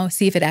right now,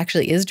 see if it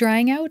actually is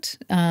drying out.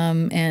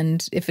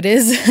 And if it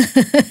is,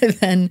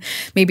 then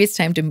maybe it's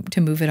time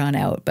to move it on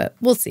out, but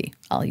we'll see.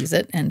 I'll use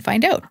it and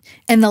find out.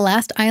 And the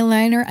last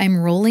eyeliner I'm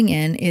rolling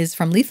in is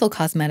from Lethal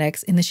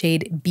Cosmetics in the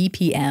shade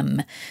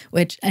BPM,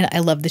 which I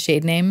love the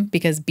shade name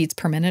because beats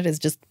per minute is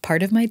just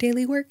part of my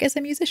daily work as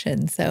a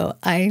musician. So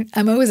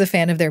I'm always a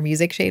fan of their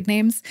music shade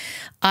names.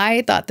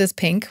 I thought this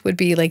pink would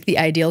be like the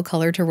ideal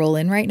color to roll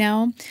in right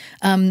now.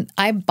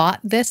 I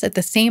bought this at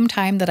the same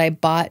time that I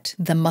bought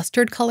the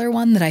mustard color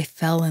one that I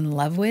fell in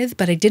love with,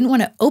 but I didn't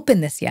want to open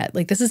this yet.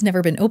 Like this has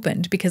never been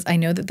opened because I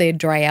know that they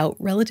dry out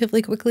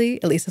relatively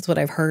quickly. At least that's what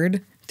I've heard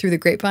through the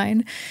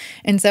grapevine.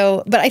 And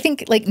so, but I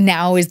think like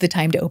now is the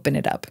time to open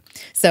it up.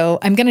 So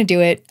I'm going to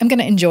do it. I'm going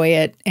to enjoy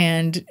it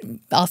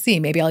and I'll see.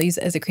 Maybe I'll use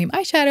it as a cream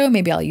eyeshadow.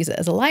 Maybe I'll use it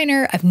as a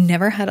liner. I've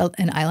never had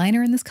an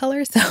eyeliner in this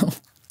color, so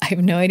I have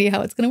no idea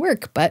how it's going to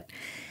work, but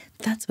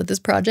that's what this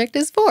project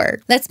is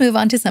for. Let's move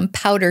on to some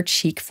powder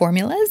cheek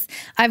formulas.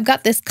 I've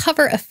got this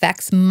Cover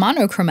FX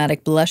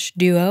monochromatic blush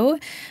duo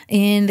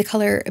in the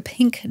color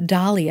Pink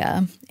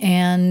Dahlia.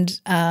 And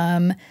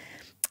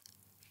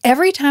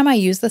every time I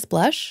use this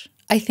blush,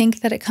 I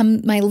think that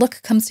my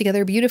look comes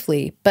together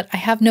beautifully, but I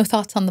have no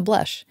thoughts on the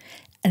blush.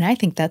 And I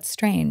think that's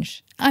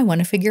strange. I want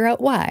to figure out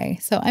why.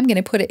 So I'm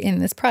going to put it in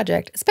this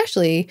project,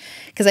 especially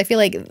because I feel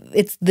like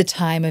it's the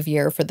time of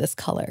year for this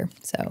color.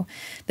 So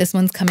this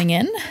one's coming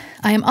in.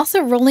 I am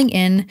also rolling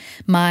in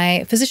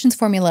my Physicians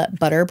Formula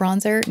Butter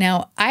Bronzer.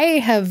 Now, I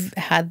have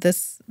had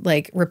this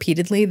like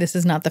repeatedly. This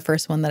is not the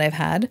first one that I've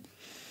had.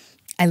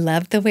 I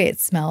love the way it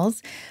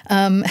smells.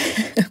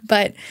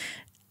 But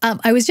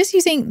I was just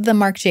using the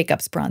Marc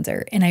Jacobs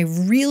bronzer, and I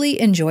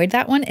really enjoyed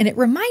that one, and it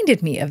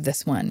reminded me of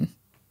this one.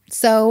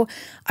 So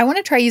I want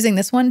to try using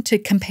this one to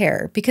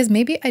compare because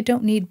maybe I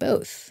don't need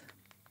both.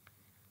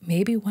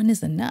 Maybe one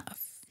is enough.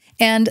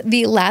 And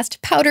the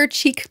last powder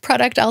cheek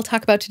product I'll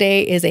talk about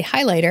today is a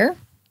highlighter.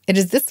 It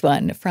is this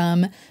one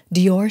from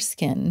Dior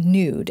Skin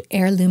Nude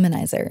Air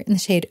Luminizer in the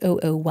shade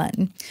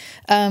 001.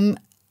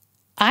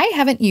 I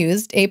haven't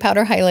used a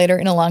powder highlighter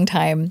in a long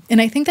time,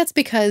 and I think that's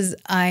because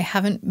I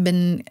haven't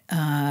been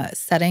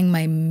setting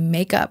my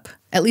makeup,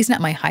 at least not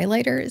my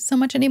highlighter, so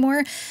much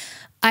anymore.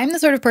 I'm the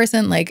sort of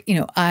person like,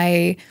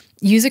 I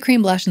use a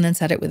cream blush and then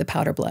set it with a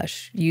powder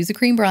blush. Use a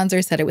cream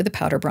bronzer, set it with a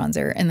powder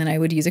bronzer. And then I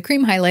would use a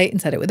cream highlight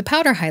and set it with a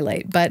powder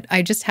highlight. But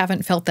I just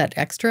haven't felt that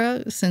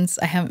extra since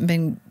I haven't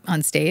been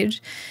on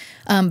stage.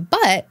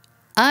 But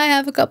I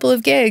have a couple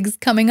of gigs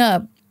coming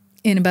up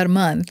in about a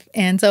month.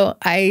 And so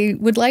I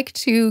would like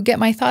to get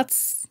my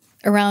thoughts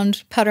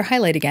around powder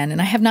highlight again.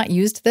 And I have not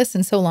used this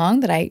in so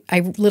long that I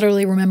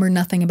literally remember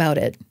nothing about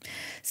it.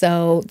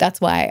 So that's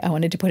why I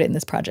wanted to put it in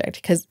this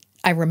project, because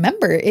I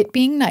remember it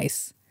being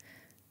nice.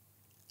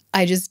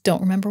 I just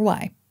don't remember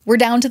why. We're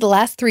down to the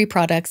last 3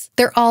 products.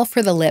 They're all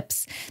for the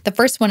lips. The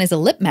first one is a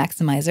lip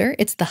maximizer.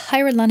 It's the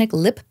Hyaluronic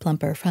Lip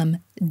Plumper from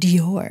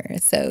Devore.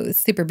 So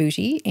super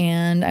bougie,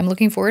 and I'm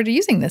looking forward to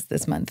using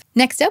this month.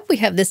 Next up, we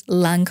have this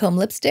Lancôme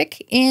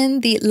lipstick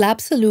in the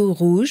L'Absolu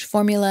Rouge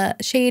formula,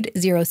 shade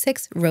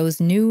 06 Rose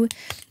Nude.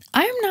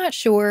 I'm not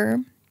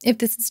sure if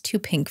this is too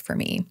pink for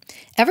me.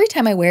 Every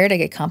time I wear it, I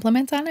get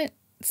compliments on it,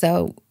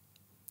 so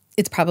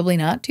it's probably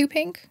not too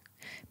pink.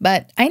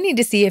 But I need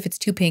to see if it's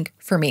too pink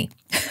for me,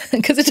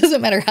 because it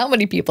doesn't matter how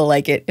many people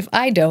like it. If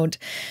I don't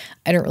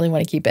really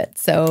want to keep it.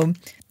 So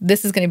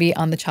this is going to be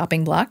on the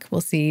chopping block.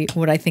 We'll see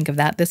what I think of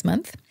that this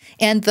month.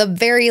 And the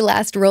very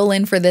last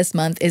roll-in for this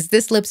month is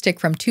this lipstick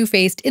from Too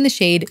Faced in the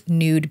shade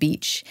Nude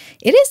Beach.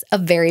 It is a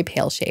very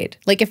pale shade.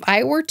 Like if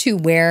I were to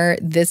wear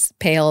this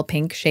pale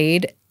pink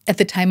shade at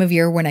the time of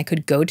year when I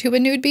could go to a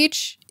nude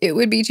beach, it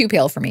would be too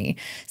pale for me.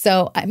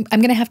 So I'm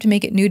going to have to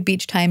make it nude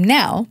beach time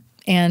now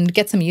and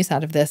get some use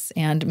out of this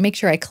and make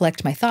sure I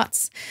collect my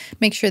thoughts.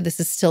 Make sure this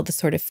is still the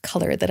sort of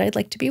color that I'd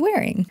like to be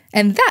wearing.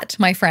 And that,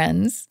 my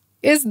friends,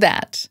 is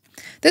that.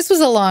 This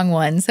was a long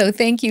one, so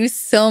thank you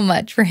so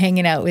much for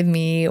hanging out with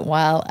me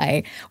while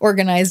I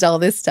organized all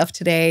this stuff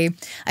today.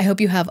 I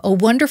hope you have a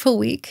wonderful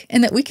week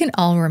and that we can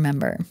all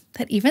remember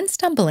that even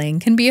stumbling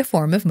can be a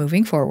form of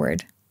moving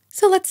forward.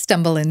 So let's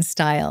stumble in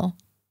style.